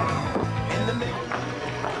 In the middle.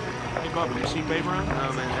 Hey, Bubba, you see Babe around? No,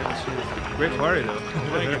 man, I haven't seen it. Great party, though.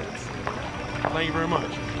 Thank you. Thank you very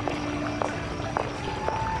much.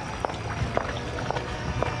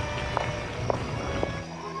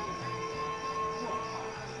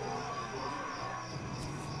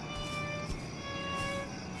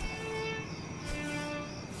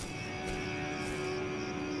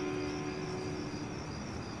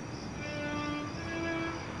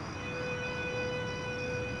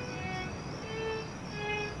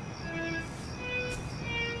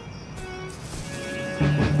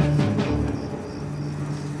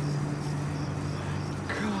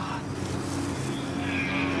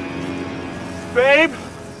 Babe!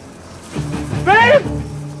 Babe!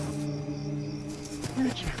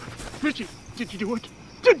 Richie, did you do it?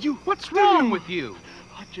 Did you? What's wrong with you?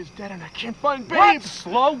 Hutch is dead and I can't find Babe. What?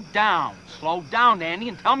 Slow down. Slow down, Andy,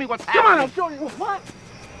 and tell me what's happening. Come on, I'll show you. What?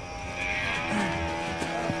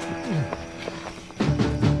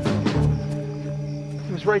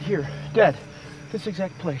 He was right here, dead. This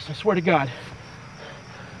exact place, I swear to God.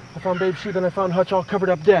 I found Babe's shoe, then I found Hutch all covered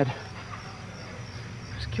up dead.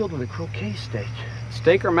 He was killed with a croquet stake.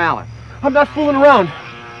 Steak or mallet? I'm not fooling around.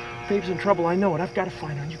 Babe's in trouble, I know it. I've got to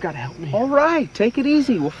find her, and you've got to help me. All right, take it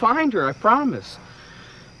easy. We'll find her, I promise.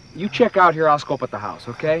 You check out here, I'll scope at the house,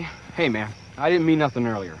 okay? Hey, man, I didn't mean nothing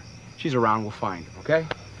earlier. She's around, we'll find her, okay?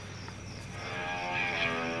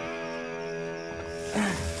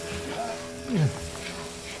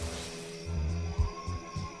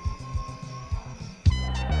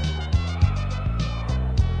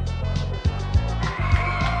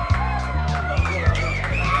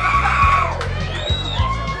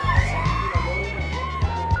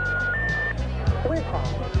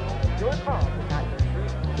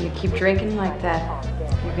 You keep drinking like that,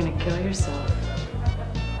 you're gonna kill yourself.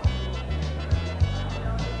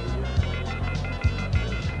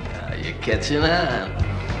 You're catching on.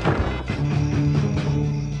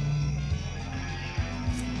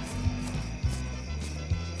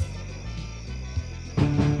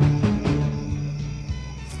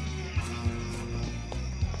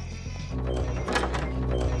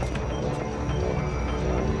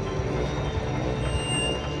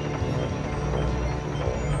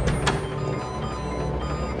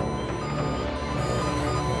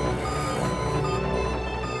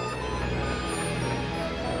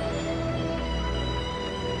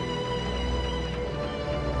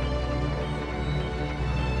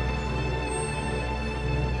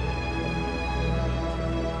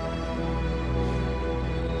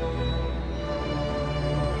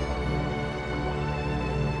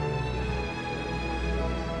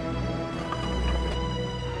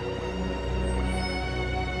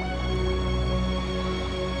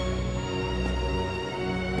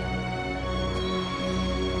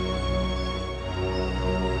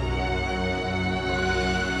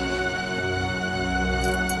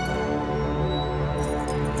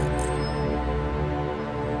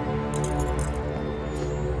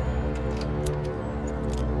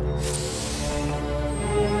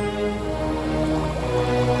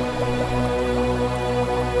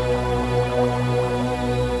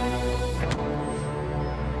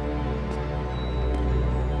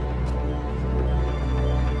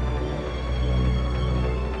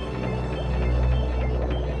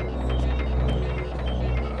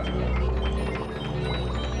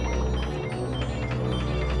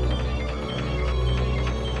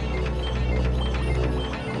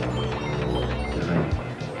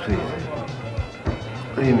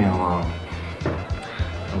 Leave me alone.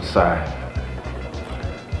 I'm sorry.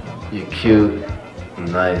 You're cute,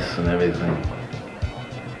 and nice, and everything.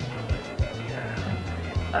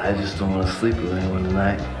 I just don't want to sleep with anyone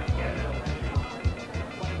tonight.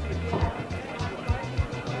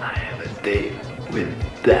 I have a date with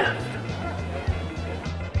death.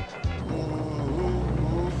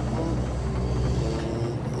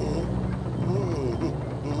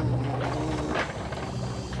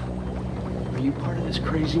 Are you part of this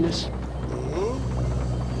craziness?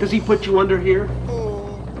 Does he put you under here?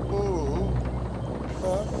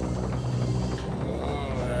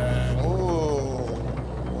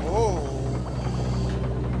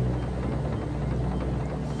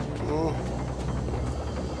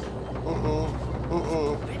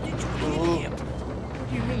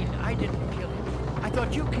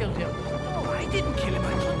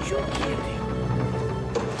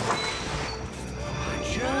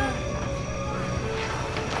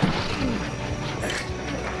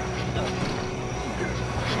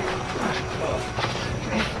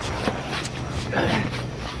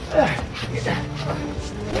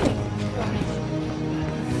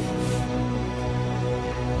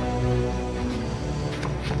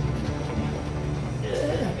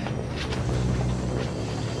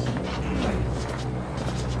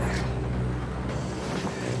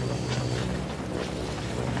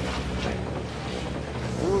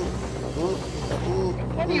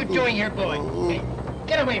 What are you doing here, boy? Hey,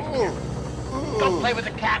 get away from here. Go play with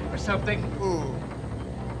a cat or something.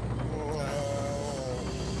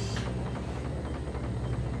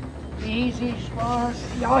 Easy, Schwarz.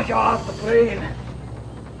 Ja, the brain.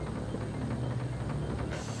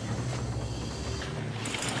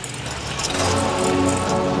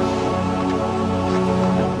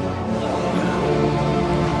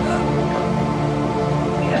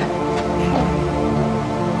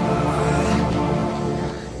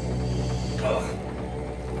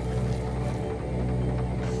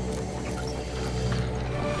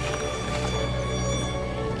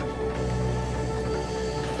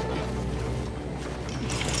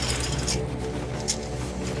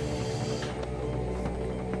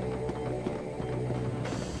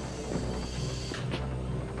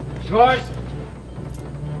 Schwarz!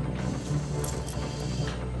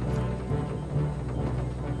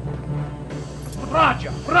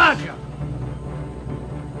 Roger!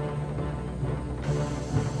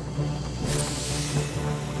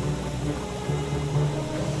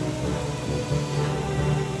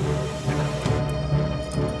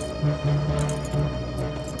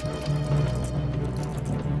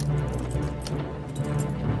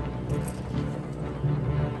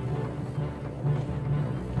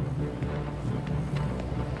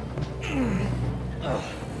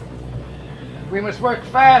 We must work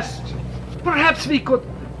fast. Perhaps we could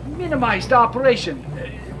minimize the operation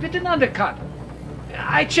with an undercut.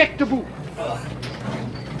 I checked the boot.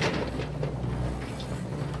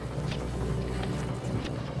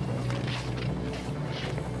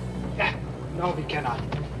 No, we cannot.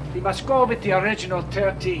 We must go with the original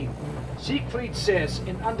 13. Siegfried says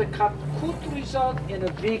an undercut could result in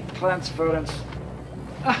a weak transference.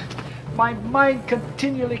 My mind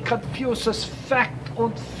continually confuses fact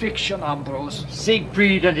and fiction, Ambrose.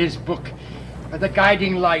 Siegfried and his book are the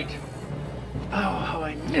guiding light. Oh, how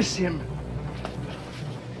I miss him.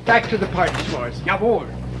 Back to the party, Schwarz. Jawohl.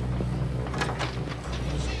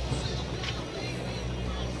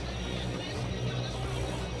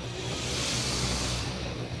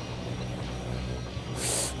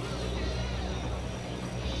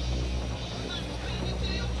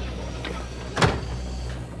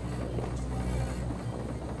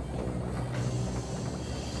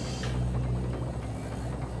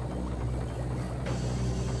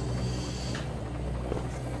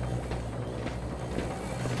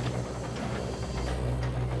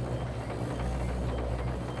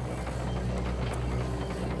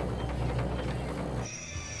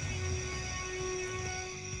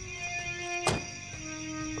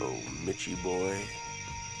 Mitchie boy,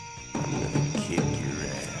 I'm gonna kick your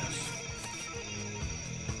ass.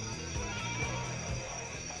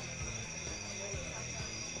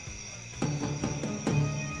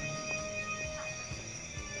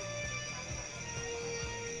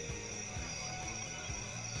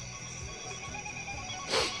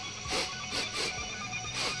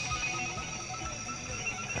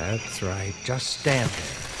 That's right. Just stand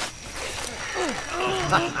there.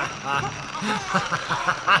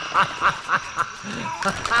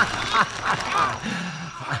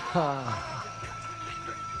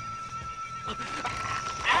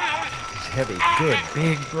 Heavy, good,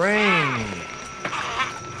 big brain.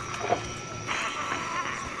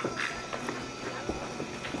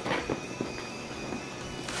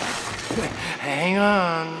 Hang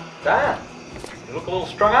on. Don, you look a little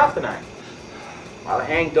strung out tonight. How the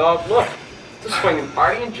hang dog look? It's a swinging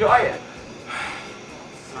party. Enjoy it.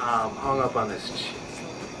 I'm hung up on this shit.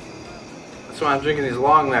 That's why I'm drinking these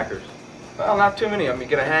long neckers. Well, not too many of them. You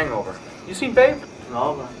get a hangover. You seen Babe?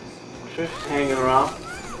 No, but she's hanging around.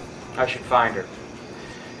 I should find her.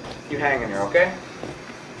 You hang in there, okay?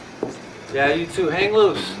 Yeah, you two, hang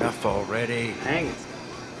loose. Enough already. Hang it.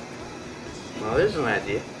 Well, there's an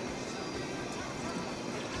idea.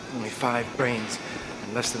 Only 5 brains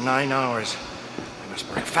in less than 9 hours. I must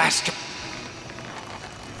work faster.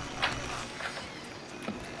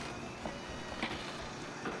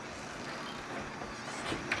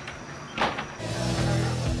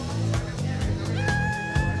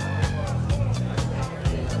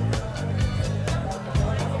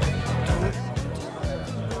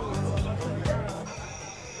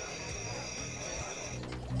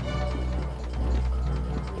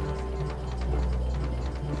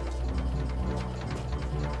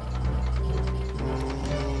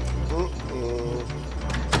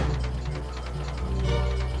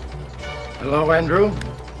 Hello, Andrew.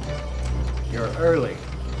 You're early.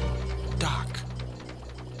 Doc.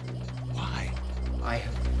 Why? I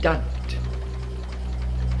have done it.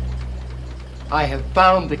 I have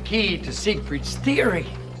found the key to Siegfried's theory.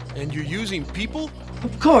 And you're using people?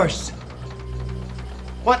 Of course.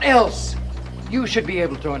 What else? You should be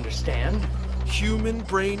able to understand. Human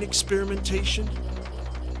brain experimentation?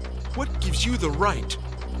 What gives you the right?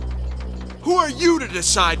 Who are you to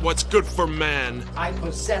decide what's good for man? I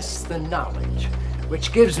possess the knowledge,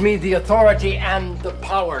 which gives me the authority and the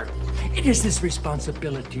power. It is this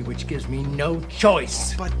responsibility which gives me no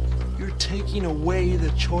choice. But you're taking away the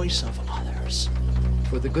choice of others.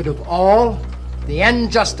 For the good of all, the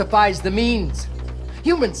end justifies the means.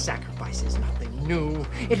 Human sacrifice is nothing new.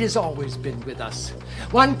 It has always been with us.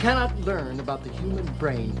 One cannot learn about the human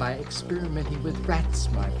brain by experimenting with rats,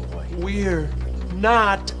 my boy. We're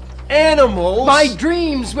not animals. My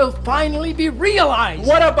dreams will finally be realized.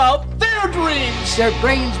 What about their dreams? Their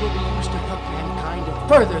brains will be used to help mankind and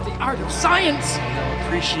further the art of science. I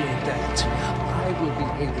appreciate that. I will be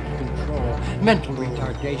able to control mental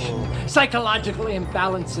retardation, psychological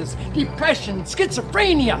imbalances, depression,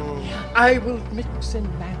 schizophrenia. I will mix and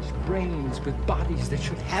match brains with bodies that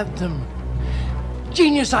should have them.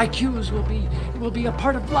 Genius IQs will be a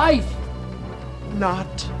part of life.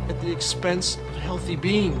 Not at the expense of healthy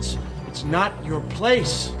beings. It's not your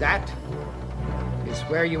place. That is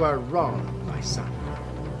where you are wrong, my son.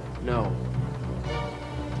 No.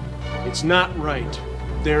 It's not right.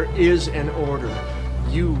 There is an order.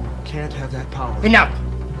 You can't have that power. Enough!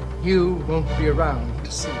 You won't be around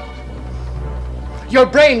to see it. Your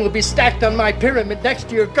brain will be stacked on my pyramid next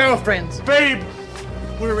to your girlfriend's. Babe!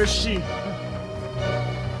 Where is she?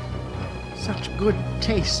 Such good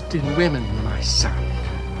taste in women, my son.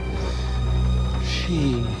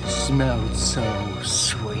 She smelled so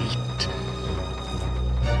sweet.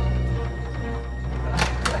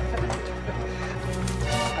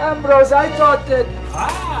 Ambrose, I thought that...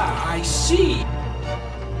 Ah, I see.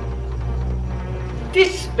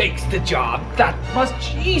 This makes the job that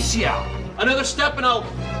much easier. Another step and I'll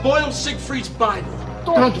boil Siegfried's Bible.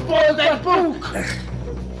 Don't spoil that book!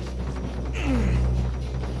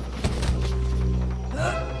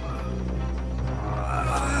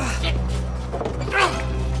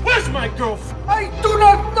 Where's my girlfriend? I do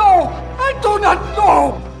not know! I do not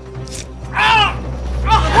know!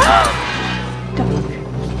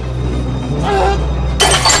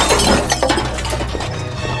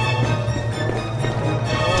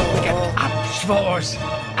 Get up, Schwarz!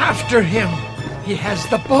 After him! He has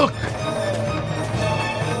the book!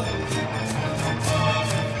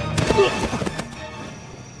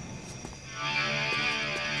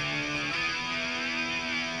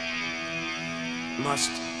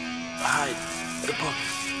 Must hide the book.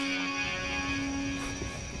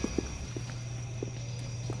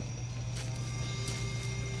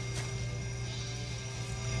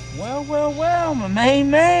 Well, well, well, my main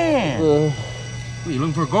man. You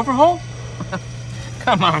looking for a gopher hole?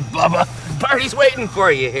 Come on, Bubba. The party's waiting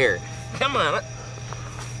for you here. Come on.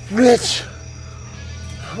 Mitch.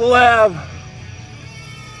 Lab.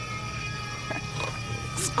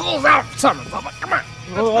 School's out for summer, Bubba. Come on.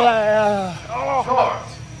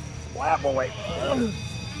 Schwarz. Lab away.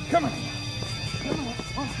 Come on.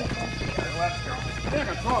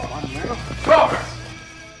 Schwarz.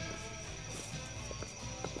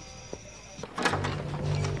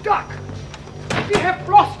 Doc, we have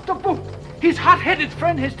lost the book. His hot-headed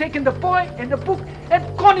friend has taken the boy and the book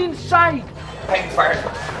and gone inside. Beg pardon.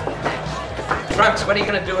 Trunks, what are you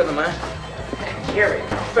gonna do with them, huh? Here we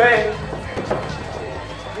go. Babe.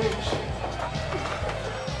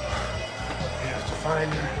 We have to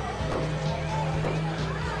find her.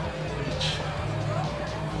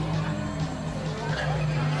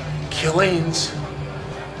 killings.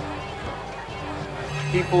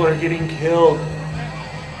 People are getting killed.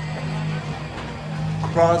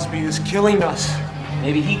 Crosby is killing us.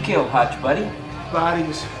 Maybe he killed Hutch, buddy.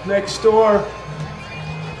 Bodies next door.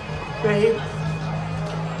 Babe.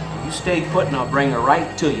 You stay put and I'll bring her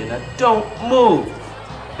right to you. Now don't move.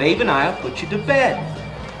 Babe and I'll put you to bed.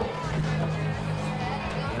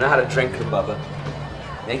 You know how to drink her, Bubba.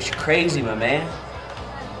 Makes you crazy, my man.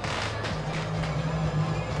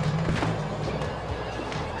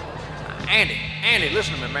 Andy,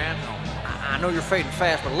 listen to me, man. I know you're fading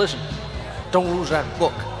fast, but listen. Don't lose that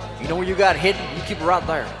book. You know where you got it hidden? You keep it right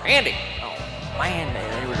there. Andy! Oh, man,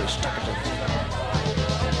 they were just stuck it to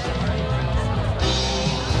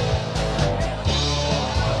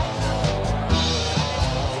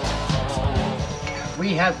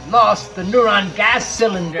We have lost the neuron gas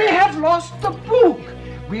cylinder. We have lost the book.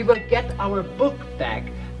 We will get our book back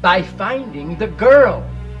by finding the girl.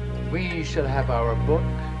 We shall have our book,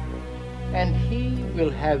 and he will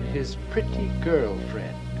have his pretty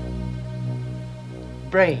girlfriend.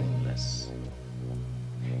 Brainless.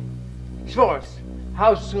 Schwartz,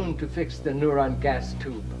 how soon to fix the neuron gas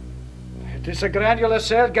tube? It is a granular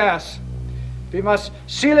cell gas. We must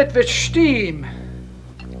seal it with steam.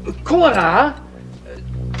 Cora,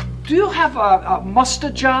 do you have a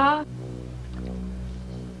mustard jar?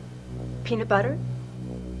 Peanut butter?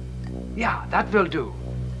 Yeah, that will do.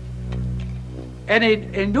 And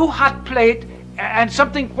a new hot plate and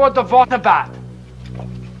something for the water bath.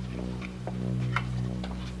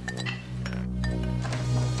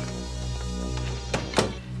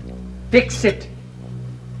 Fix it.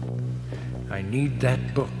 I need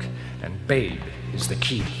that book, and Babe is the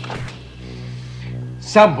key.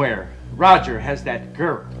 Somewhere, Roger has that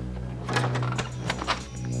girl.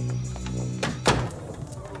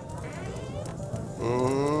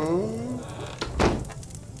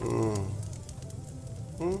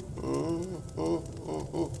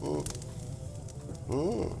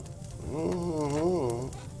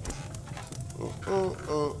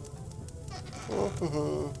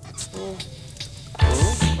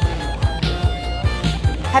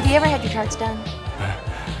 Have you ever had your charts done?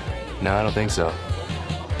 No, I don't think so.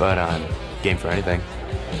 But I'm game for anything.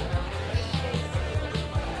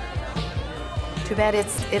 Too bad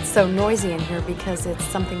it's so noisy in here because it's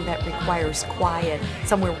something that requires quiet,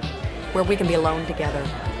 somewhere where we can be alone together,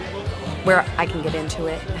 where I can get into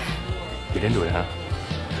it. Get into it, huh?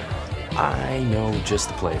 I know just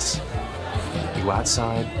the place. You go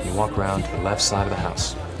outside, you walk around to the left side of the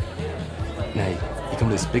house. Now, you come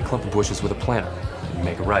to this big clump of bushes with a planter, and you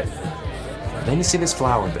make a right. Then you see this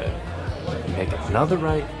flower bed. You make another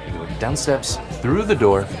right, you go down steps, through the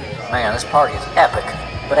door. Man, this party is epic.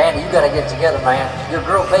 But Andy, you gotta get together, man. Your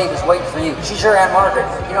girl Babe is waiting for you. She's your Aunt Margaret.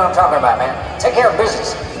 You know what I'm talking about, man. Take care of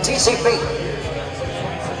business. TCP.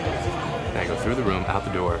 Now you go through the room, out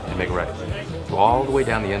the door, and make a right. Go all the way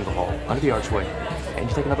down the end of the hall, under the archway, and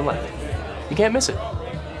you take another left. You can't miss it.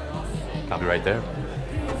 I'll be right there.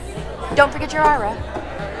 Don't forget your aura.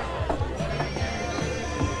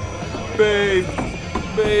 Babe.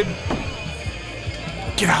 Babe.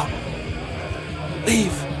 Get out.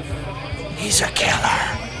 Leave. He's a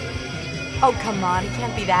killer. Oh, come on. He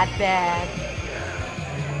can't be that bad.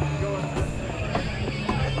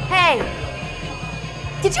 Hey!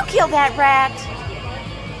 Did you kill that rat?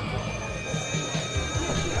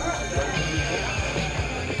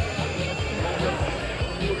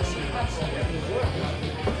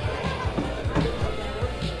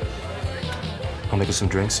 I'll make us some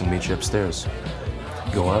drinks and meet you upstairs.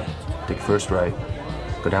 Go up, take first right,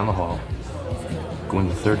 go down the hall, go in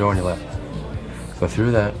the third door on your left. Go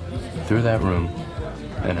through that room,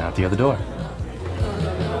 and out the other door.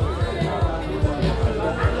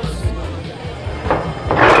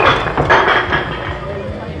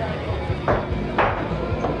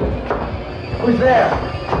 Who's there?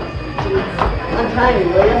 Untie me,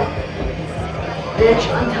 will ya? Bitch,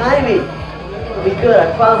 untie me. It'll be good,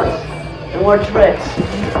 I promise. No more tricks.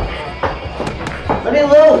 Let me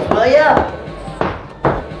loose, will ya?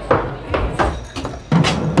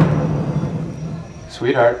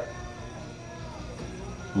 Sweetheart.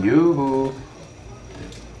 Yoo-hoo.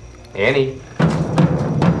 Annie.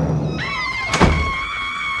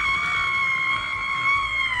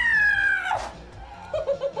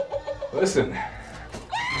 Listen.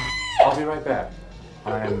 I'll be right back.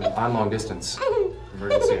 I'm on long distance.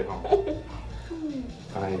 Emergency at home.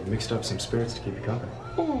 I mixed up some spirits to keep you company.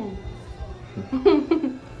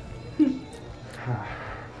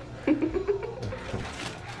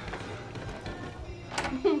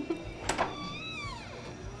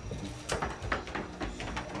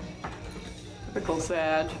 Typical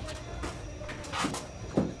Sag.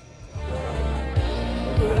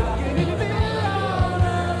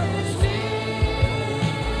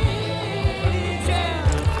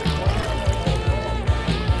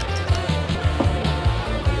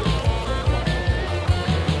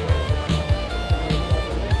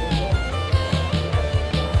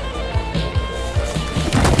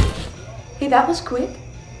 that was quick.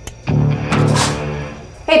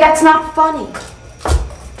 Hey, that's not funny.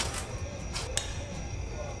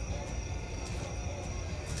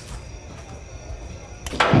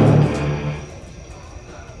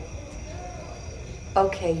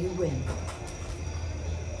 Okay, you win.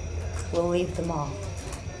 We'll leave them all.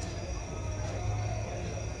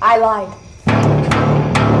 I lied.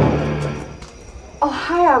 Oh,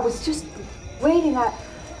 hi, I was just waiting.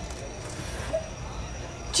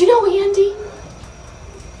 Do you know Andy?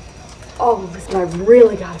 Oh, listen, I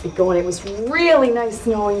really gotta be going. It was really nice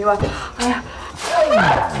knowing you.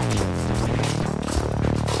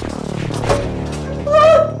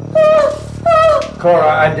 Cora,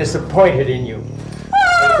 I'm disappointed in you.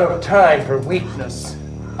 There's no time for weakness.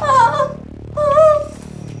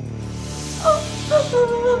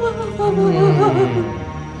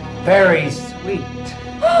 Very sweet.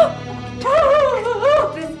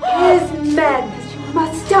 This is madness. You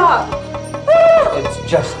must stop. It's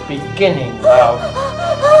just beginning, love.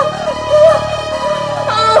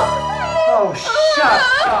 Oh, shut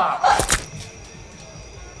up.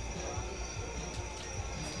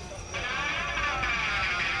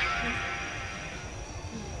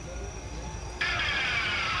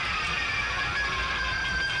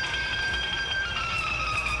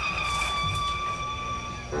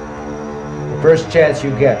 The first chance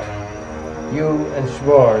you get, you and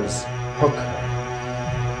Schwartz hook her.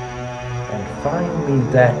 And find me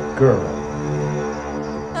that girl.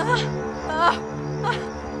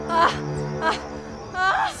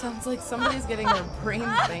 Sounds like somebody's getting their brains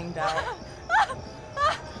banged out.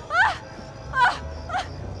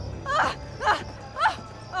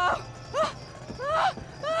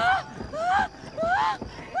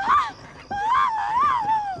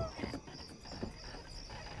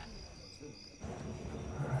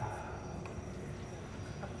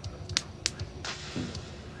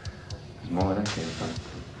 More than I came from.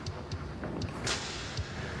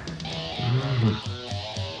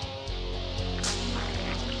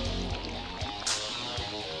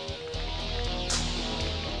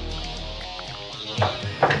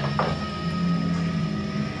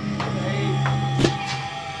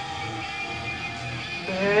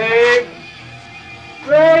 Babe!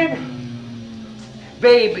 Babe!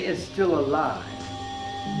 Babe is still alive.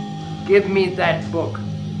 Give me that book,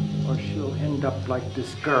 or she'll end up like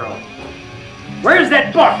this girl. Where's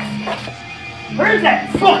that book? Where's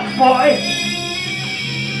that book, boy?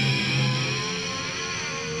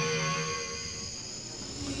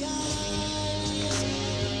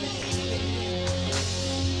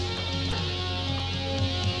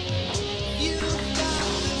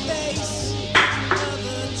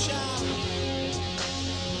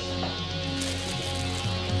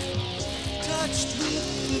 Touched with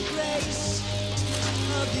the grace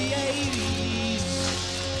of the 80s.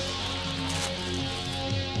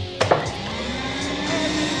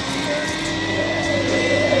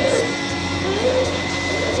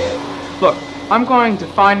 Look, I'm going to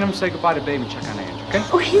find them, say goodbye to Babe, and check on Andrew, okay?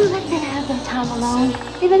 Oh, Hugh, let them have their time alone.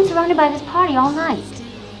 They've been surrounded by this party all night.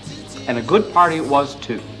 And a good party it was,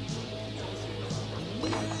 too.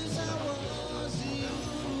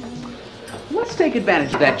 Let's take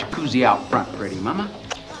advantage of that jacuzzi out front, pretty mama.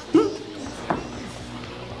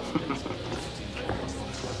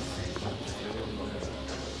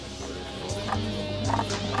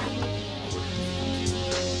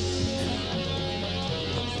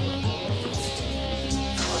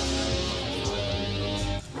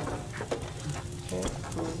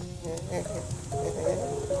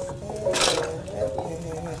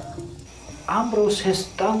 Ambrose has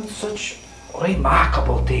done such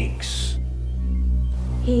remarkable things.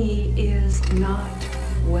 He is not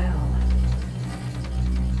well.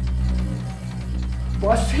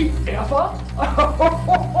 Was he ever?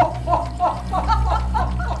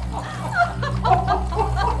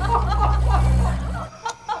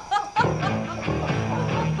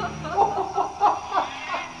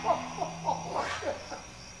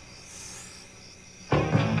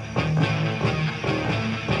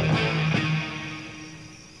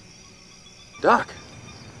 Doc,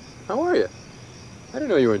 how are you? I didn't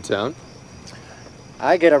know you were in town.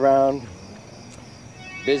 I get around.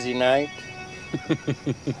 Busy night.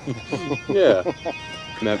 Yeah,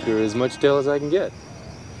 I'm after as much tail as I can get.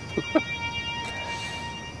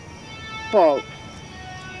 Paul,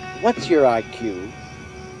 what's your IQ?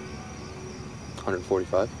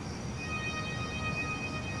 145.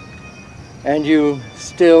 And you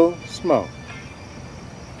still smoke?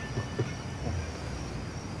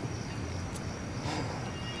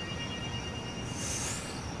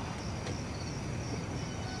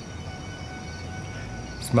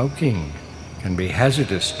 Smoking can be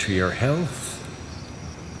hazardous to your health.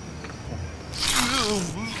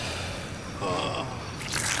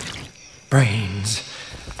 Brains,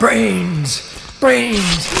 brains,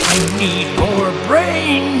 brains! I need more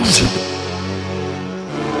brains!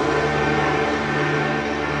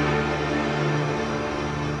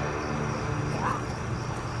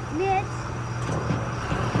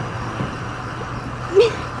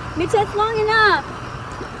 Mitch, that's long enough.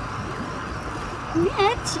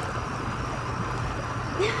 Mitch.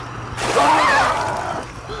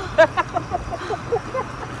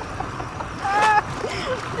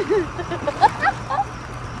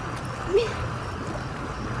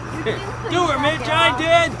 Do her, Mitch, I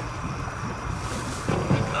did!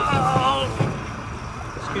 Oh.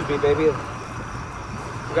 Excuse me, baby.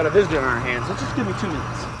 We've got a visitor on our hands. Just give me 2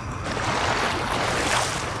 minutes.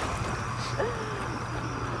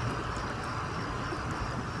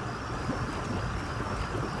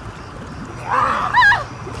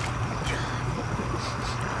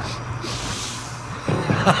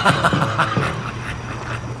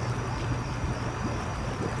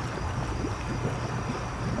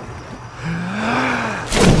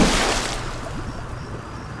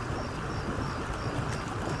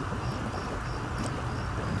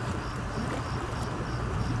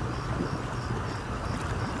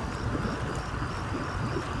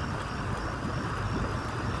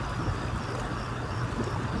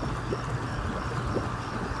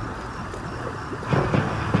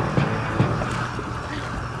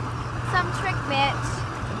 Some trick, Mitch.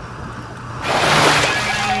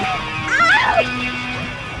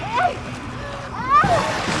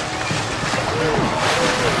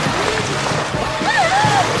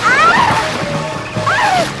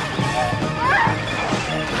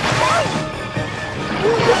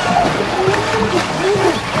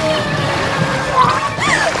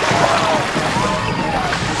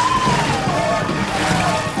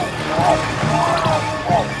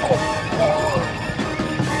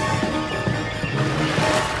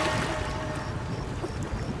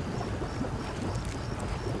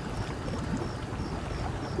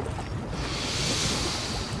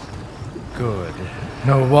 Good.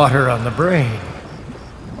 No water on the brain.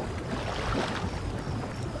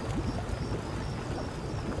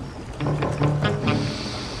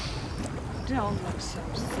 Don't look so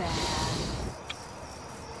sad.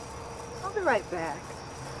 I'll be right back.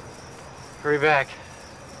 Hurry back.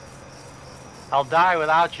 I'll die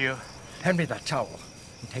without you. Hand me that towel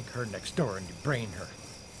and take her next door and you brain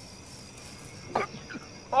her.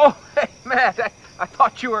 Oh, hey, Matt, I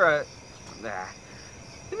thought you were a... Nah.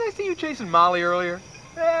 Didn't I see you chasing Molly earlier?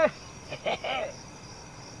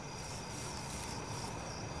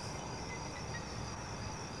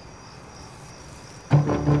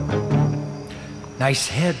 Nice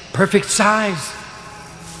head, perfect size.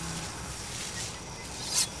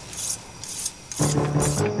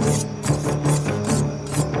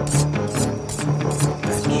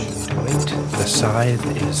 Wait, the scythe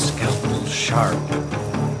is scalpel sharp.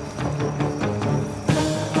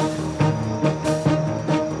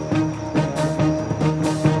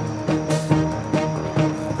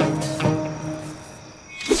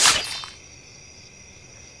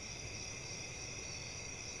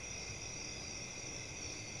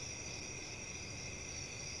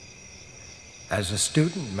 As a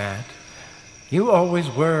student, Matt, you always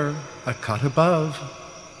were a cut above.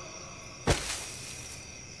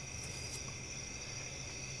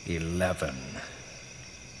 11.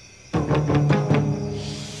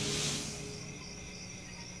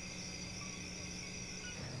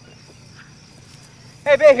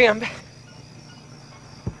 Hey, baby, I'm back.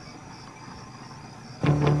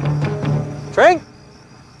 Drink?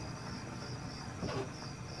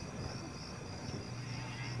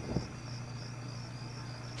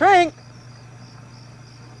 Drink?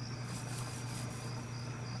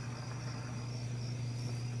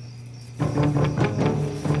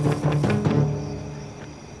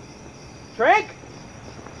 Drink?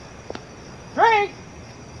 Drink?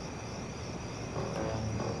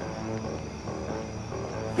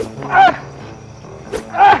 I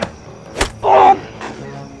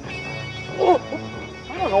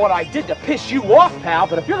don't know what I did to piss you off, pal,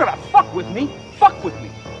 but if you're gonna fuck with me, fuck with me.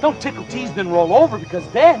 Don't tickle tease then roll over, because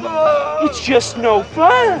then it's just no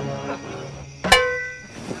fun.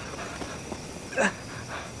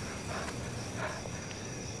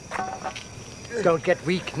 Don't get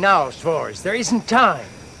weak now, Swords. There isn't time.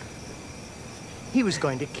 He was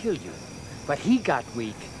going to kill you, but he got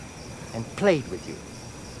weak and played with you.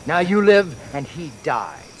 Now you live and he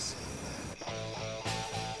dies.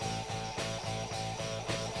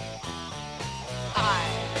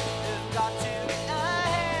 I've got to get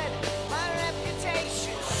ahead. My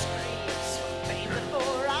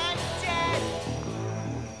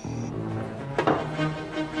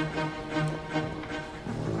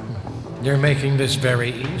You're making this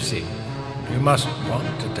very easy. You mustn't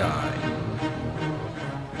want to die.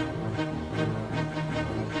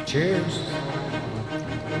 Cheers.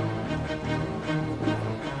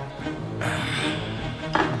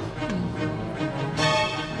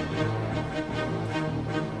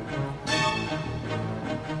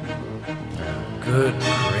 Good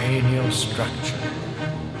cranial structure.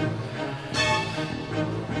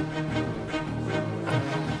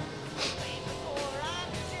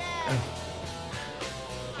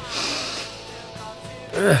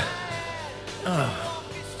 Oh,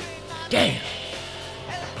 damn.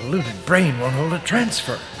 Polluted brain won't hold a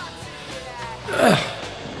transfer.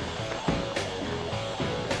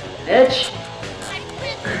 Mitch?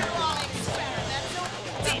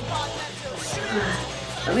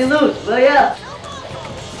 Let me loose, will ya?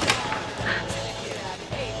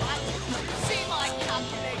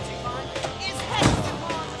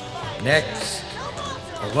 Next,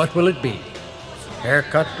 well, what will it be?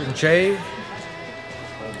 Haircut and shave?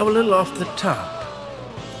 Oh, a little off the top.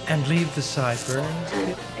 And leave the sideburns.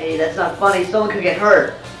 Hey, that's not funny. Someone could get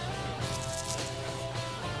hurt.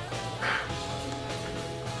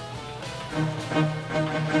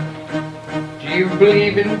 Do you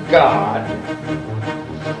believe in God?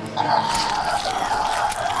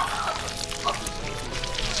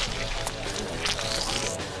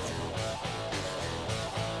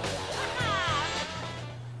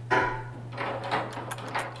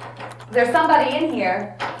 There's somebody in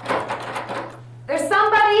here. There's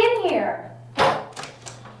somebody in here.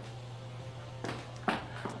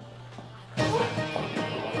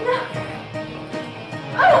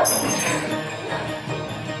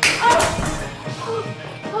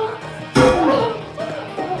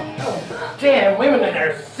 Damn women in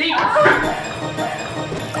their seats!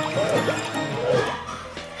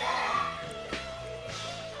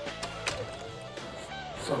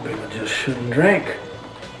 Some people just shouldn't drink.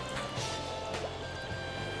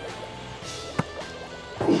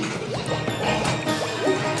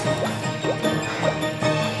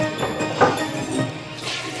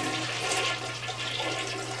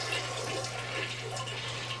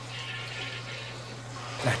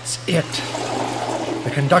 That's it.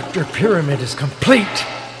 The conductor pyramid is complete.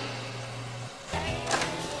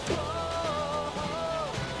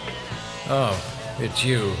 Oh, it's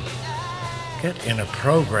you. Get in a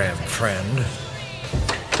program, friend.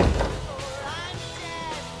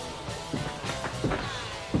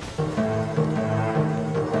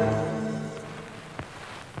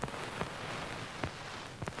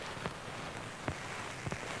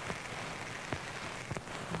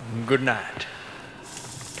 Good night.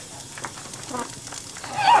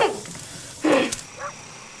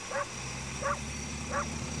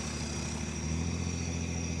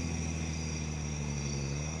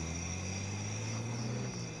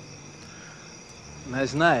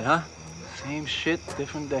 Nice night, huh? Same shit,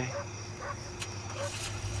 different day.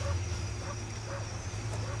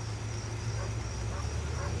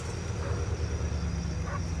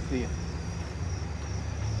 See ya.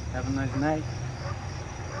 Have a nice night.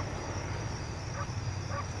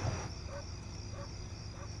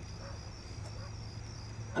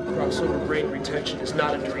 Crossover brain retention is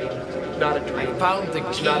not a dream. Not a dream. I found the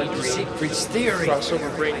key not a to dream. Siegfried's theory.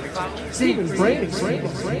 Crossover brain retention. Human brain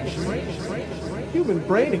Human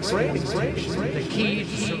brain The key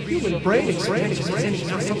to Human brain isolation.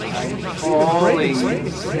 Holy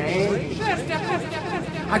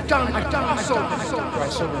I've done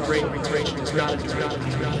Crossover brain retention is not a dream.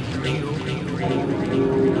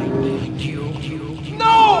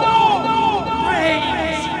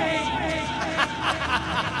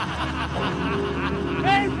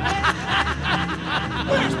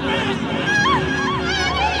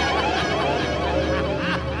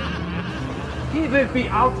 He will be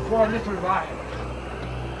out for a little while.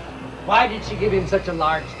 Why did she give him such a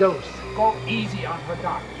large dose? Go easy on her,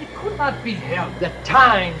 Doc. It could not be helped. The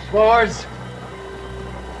times, Wars.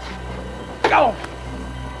 Go!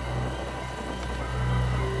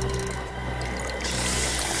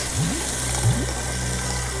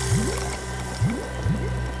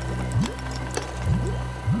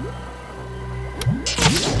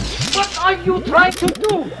 What are you trying to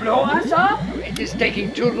do? Blow us up? It is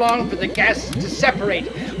taking too long for the gases to separate.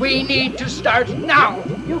 We need to start now.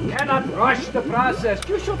 You cannot rush the process.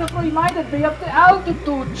 You should have reminded me of the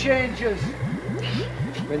altitude changes.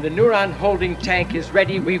 When the neuron holding tank is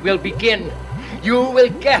ready, we will begin. You will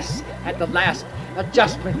guess at the last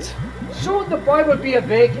adjustments. Soon the boy will be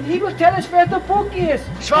awake and he will tell us where the book is.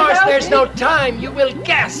 Schwartz, there's no time. You will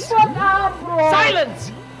guess.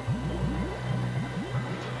 Silence!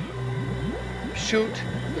 Shoot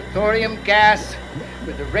the thorium gas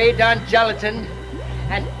with the radon gelatin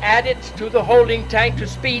and add it to the holding tank to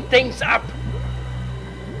speed things up.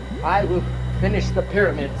 I will finish the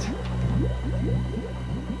pyramids.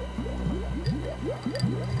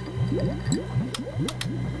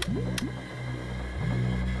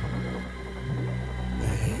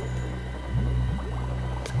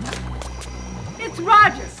 It's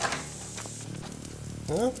Roger.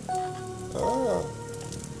 Huh?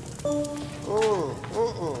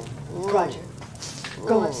 Roger,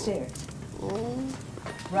 go upstairs.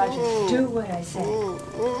 Roger, do what I say.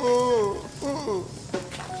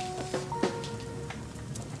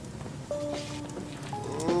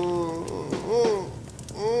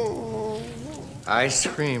 Ice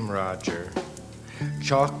cream, Roger.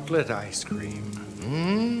 Chocolate ice cream.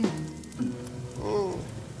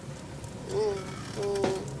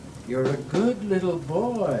 You're a good little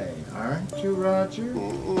boy, aren't you, Roger?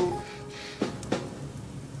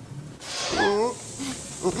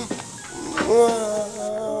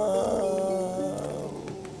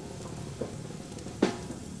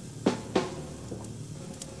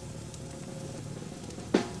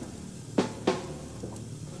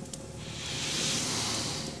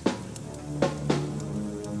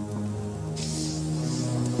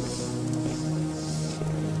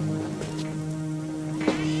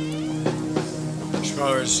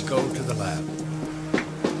 Schwartz, go to the lab.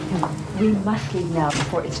 We must leave now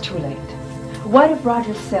before it's too late. What if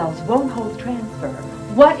Roger's cells won't hold transfer?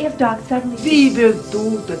 What if Doc suddenly... We will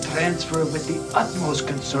do the transfer with the utmost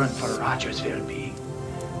concern for Roger's well-being.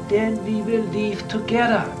 Then we will leave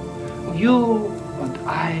together. You and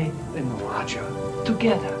I and Roger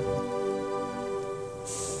together.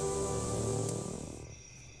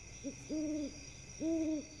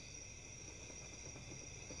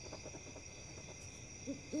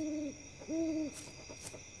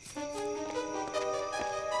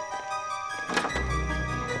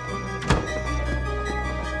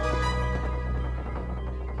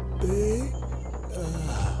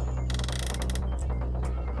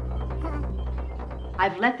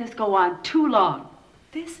 I've let this go on too long.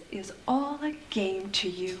 This is all a game to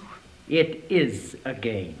you. It is a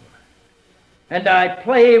game. And I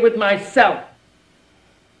play with myself.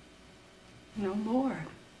 No more.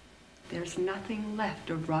 There's nothing left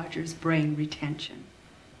of Roger's brain retention.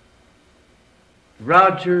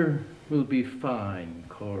 Roger will be fine,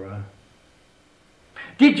 Cora.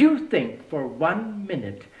 Did you think for 1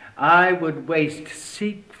 minute I would waste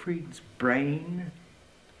Siegfried's brain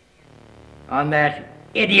on that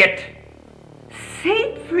idiot?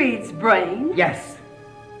 Siegfried's brain? Yes.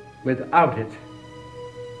 Without it,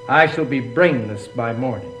 I shall be brainless by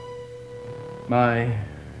morning. My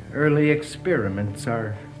early experiments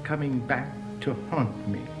are coming back to haunt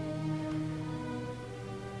me.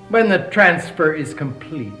 When the transfer is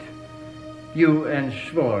complete, you and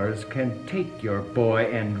Schwartz can take your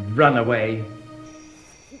boy and run away.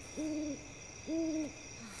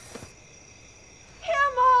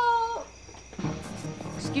 Himmel!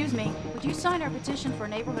 Excuse me, would you sign our petition for a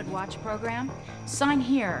Neighborhood Watch program? Sign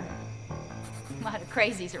here. A lot of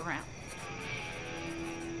crazies around.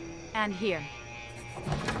 And here.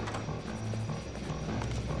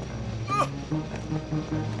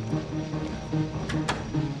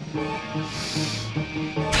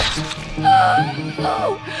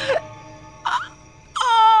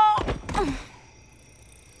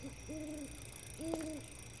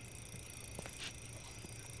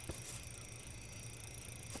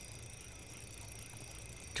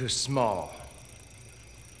 Too small.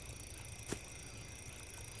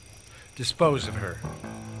 Dispose of her.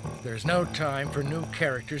 There's no time for new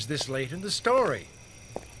characters this late in the story.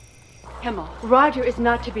 Himmel, Roger is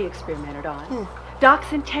not to be experimented on.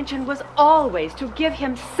 Doc's intention was always to give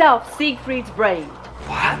himself Siegfried's brain.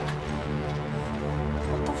 What?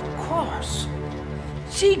 Of course.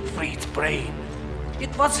 Siegfried's brain.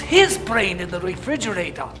 It was his brain in the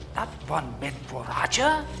refrigerator, not one meant for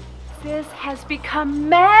Roger. This has become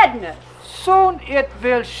madness. Soon it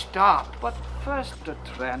will stop, but first the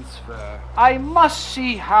transfer. I must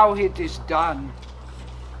see how it is done.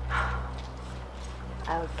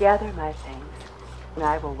 I'll gather my things, and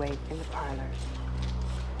I will wait in the parlor.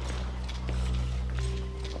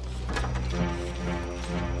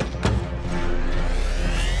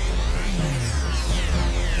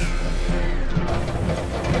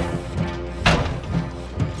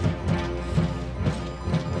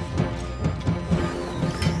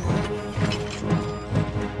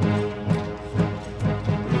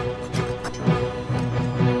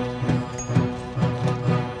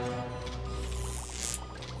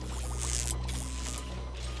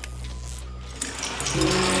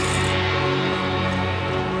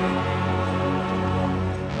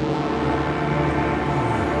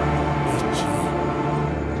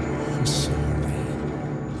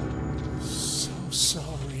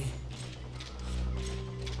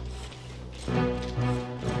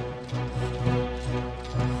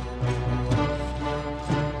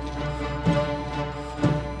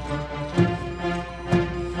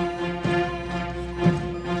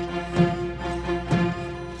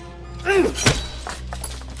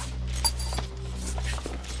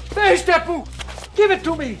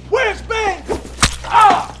 to me! Where's Ben?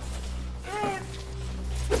 Ah!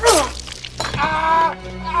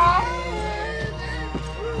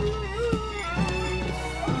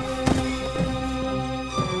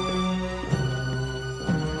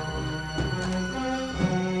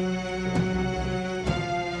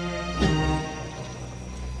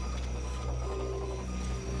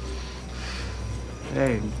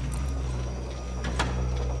 Hey.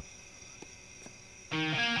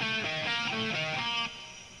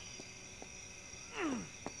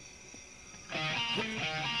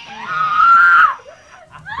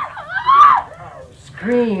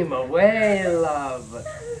 Scream away, love.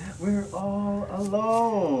 We're all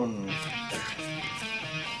alone.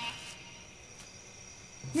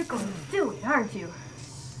 You're going to do it, aren't you?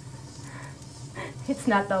 It's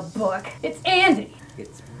not the book. It's Andy.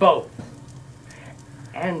 It's both.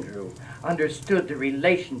 Andrew understood the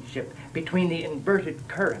relationship between the inverted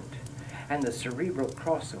current and the cerebral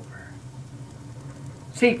crossover.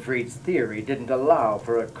 Siegfried's theory didn't allow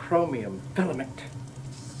for a chromium filament.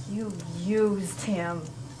 You used him.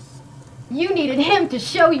 You needed him to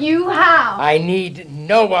show you how. I need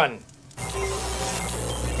no one.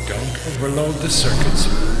 Don't overload the circuits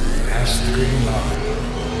past the green line.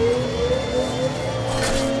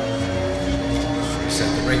 Set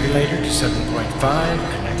the regulator to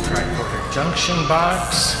 7.5, connect tricorder junction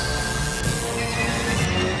box.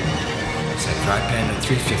 Set tri-pan to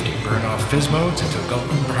 350, burn off fizz modes until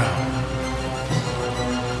golden brown.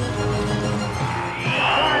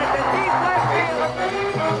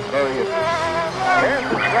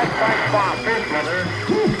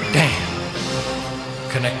 Damn!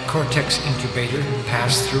 Connect Cortex incubator,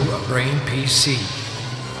 pass through a brain PC.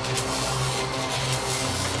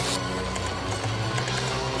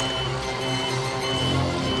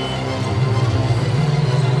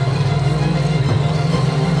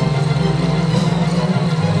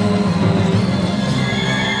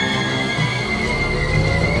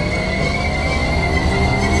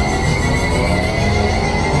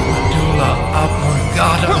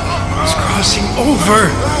 Over!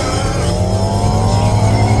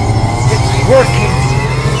 It's working!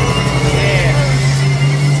 Yes!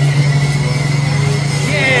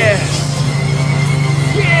 Yes!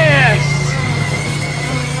 Yes!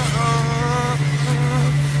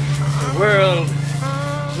 The world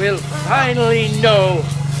will finally know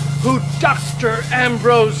who Dr.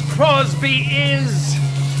 Ambrose Crosby is!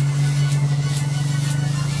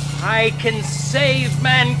 I can save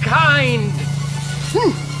mankind!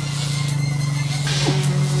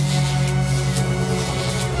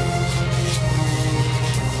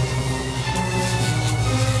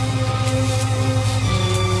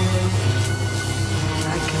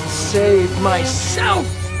 Save myself!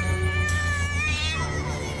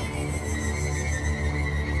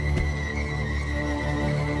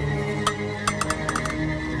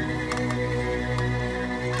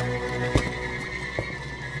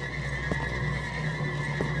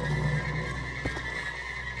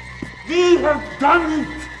 We have done it!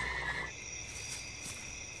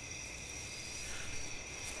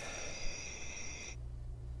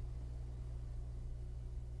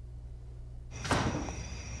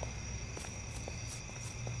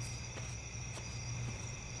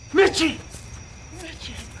 Mitchie!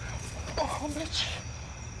 Mitchie! Oh, Mitchie!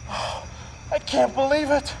 Oh, I can't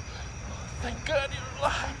believe it! Thank God you're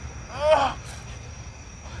alive! Oh.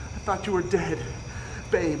 I thought you were dead.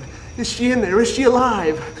 Babe, is she in there? Is she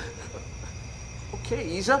alive? Okay,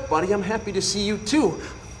 ease up, buddy. I'm happy to see you too.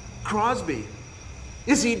 Crosby,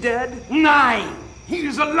 is he dead? Nein!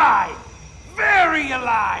 He's alive! Very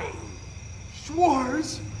alive!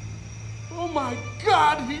 Schwartz? Oh my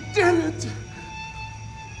God, he did it!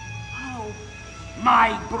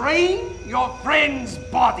 My brain, your friend's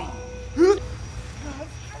body.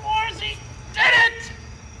 Schwarzy did it!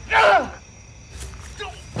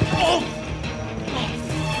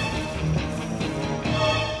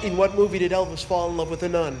 In what movie did Elvis fall in love with a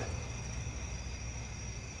nun?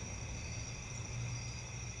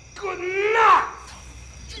 Good night!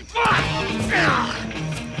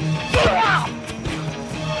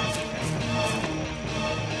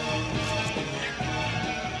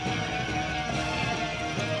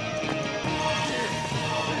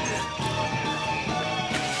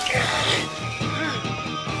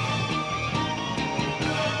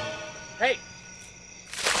 Hey!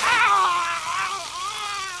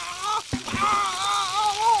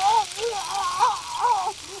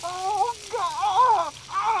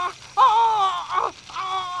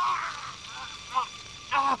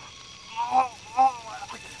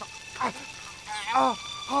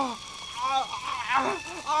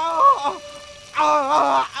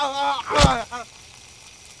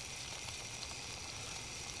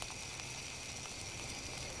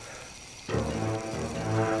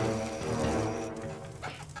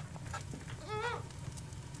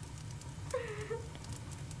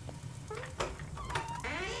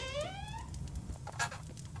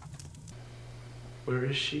 Where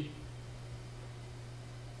is she?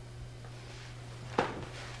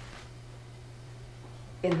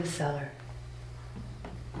 In the cellar.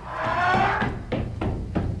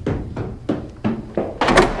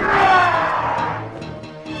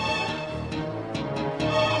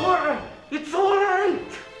 It's all right.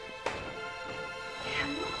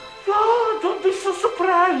 Oh, don't be so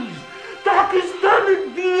surprised. Doc has done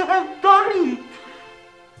it. We have done it.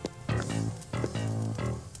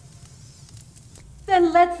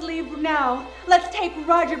 Then let's leave now. Let's take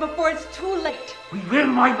Roger before it's too late. We will,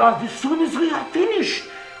 my love, as soon as we are finished.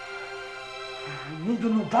 I need a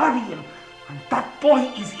new body, and that boy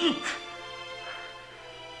is it.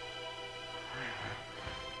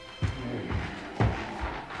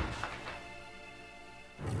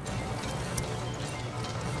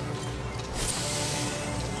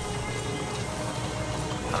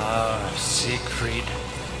 Ah, Siegfried.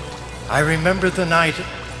 I remember the night.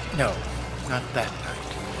 No, not that night.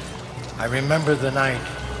 I remember the night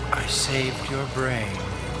I saved your brain.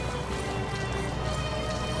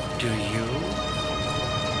 Do you?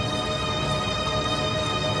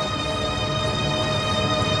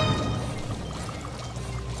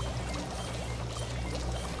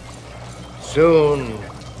 Soon,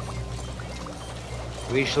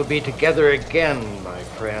 we shall be together again, my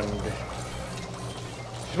friend.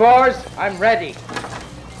 Schwarz, I'm ready.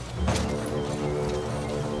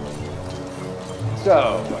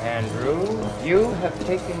 So, Andrew, you have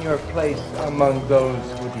taken your place among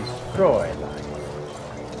those who destroy life.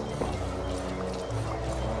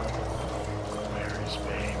 Where is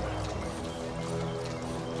Babe?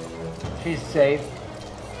 She's safe.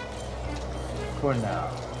 For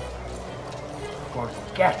now.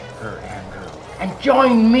 Forget her, Andrew, and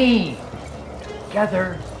join me.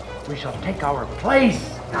 Together, we shall take our place.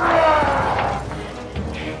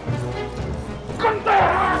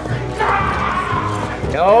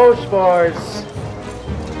 No, Schwarz.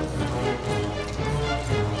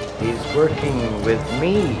 He's working with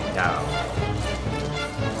me now.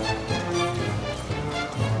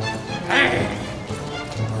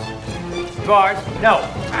 Schwarz, no.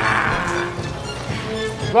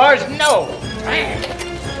 Schwarz, no.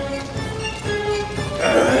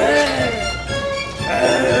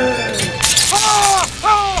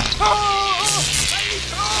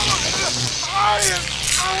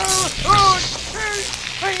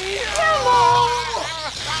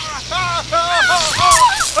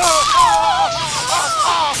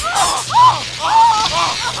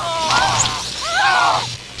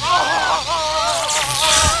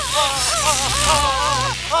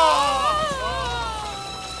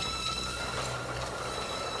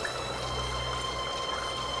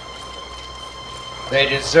 They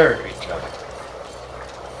deserve each other.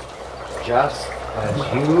 Just as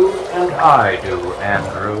you and I do,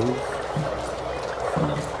 Andrew.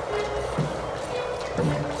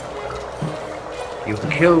 You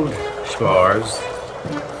killed Schwarz.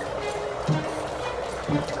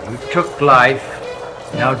 You took life.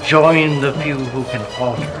 Now join the few who can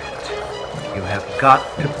alter it. You have got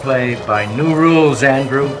to play by new rules,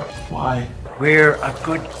 Andrew. Why? We're a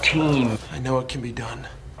good team. I know it can be done.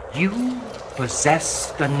 You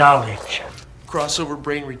possess the knowledge. Crossover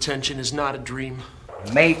brain retention is not a dream.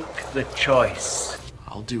 Make the choice.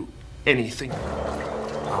 I'll do anything.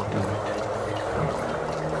 I'll do it.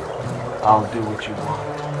 I'll do what you want.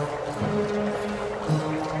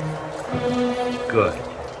 Good.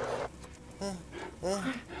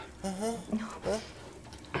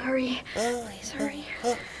 Hurry. Please hurry.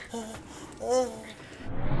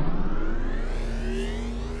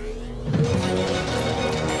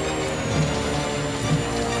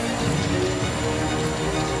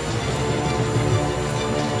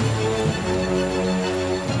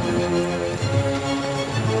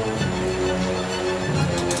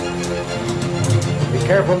 Be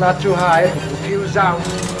careful not too high. It'll fuse out.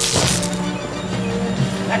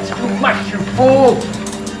 That's too much, you fool!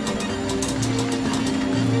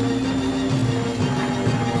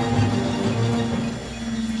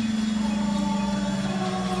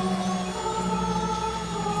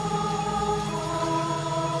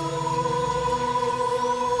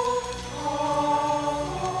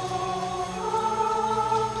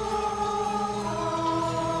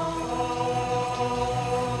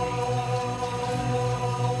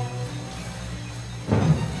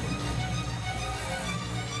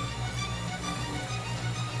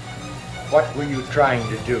 What were you trying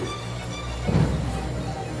to do?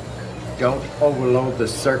 Don't overload the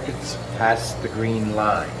circuits past the green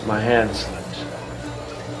line. My hand slipped.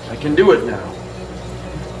 I can do it now.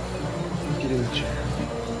 Get in the chair.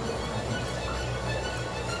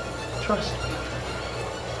 Trust me.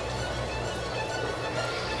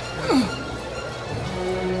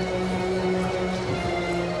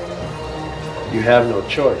 You have no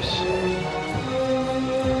choice.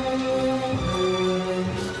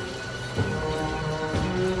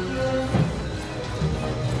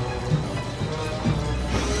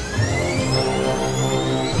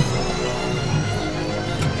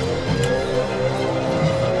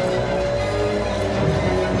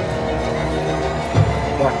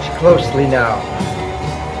 Watch closely now,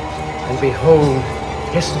 and behold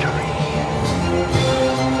history.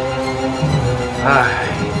 I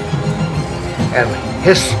am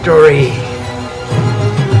history.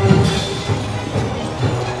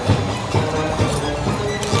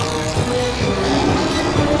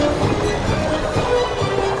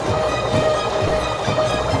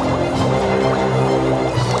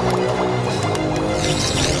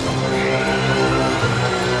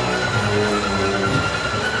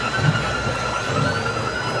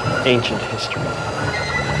 Ancient history.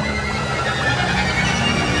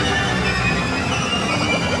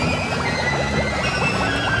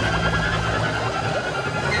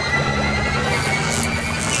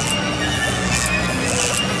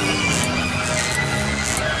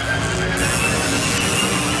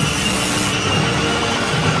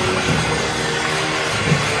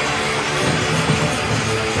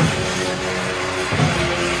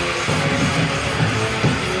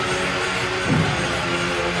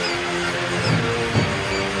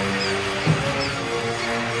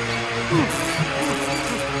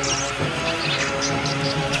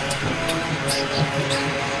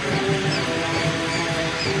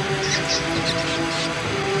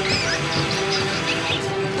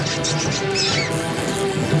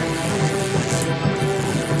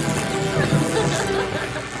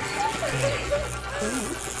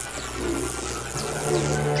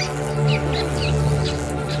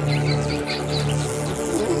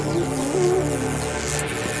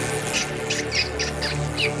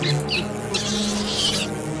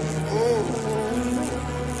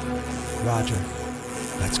 Roger,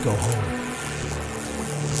 let's go home.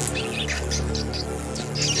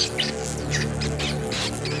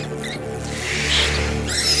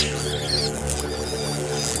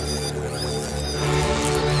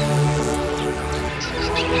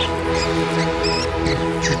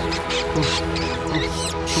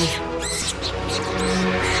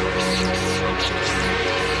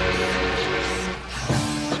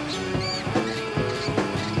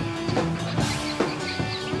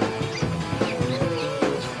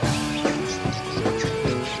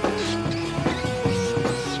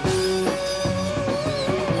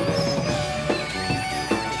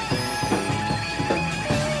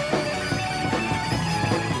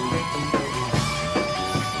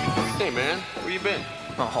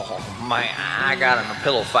 Oh, man, I got in a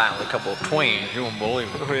pillow fight with a couple of twins. You won't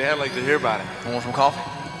believe it. Oh, yeah, I'd like to hear about it. Want some coffee?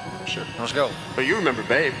 Sure. Let's go. But you remember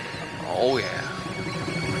Babe. Oh, yeah.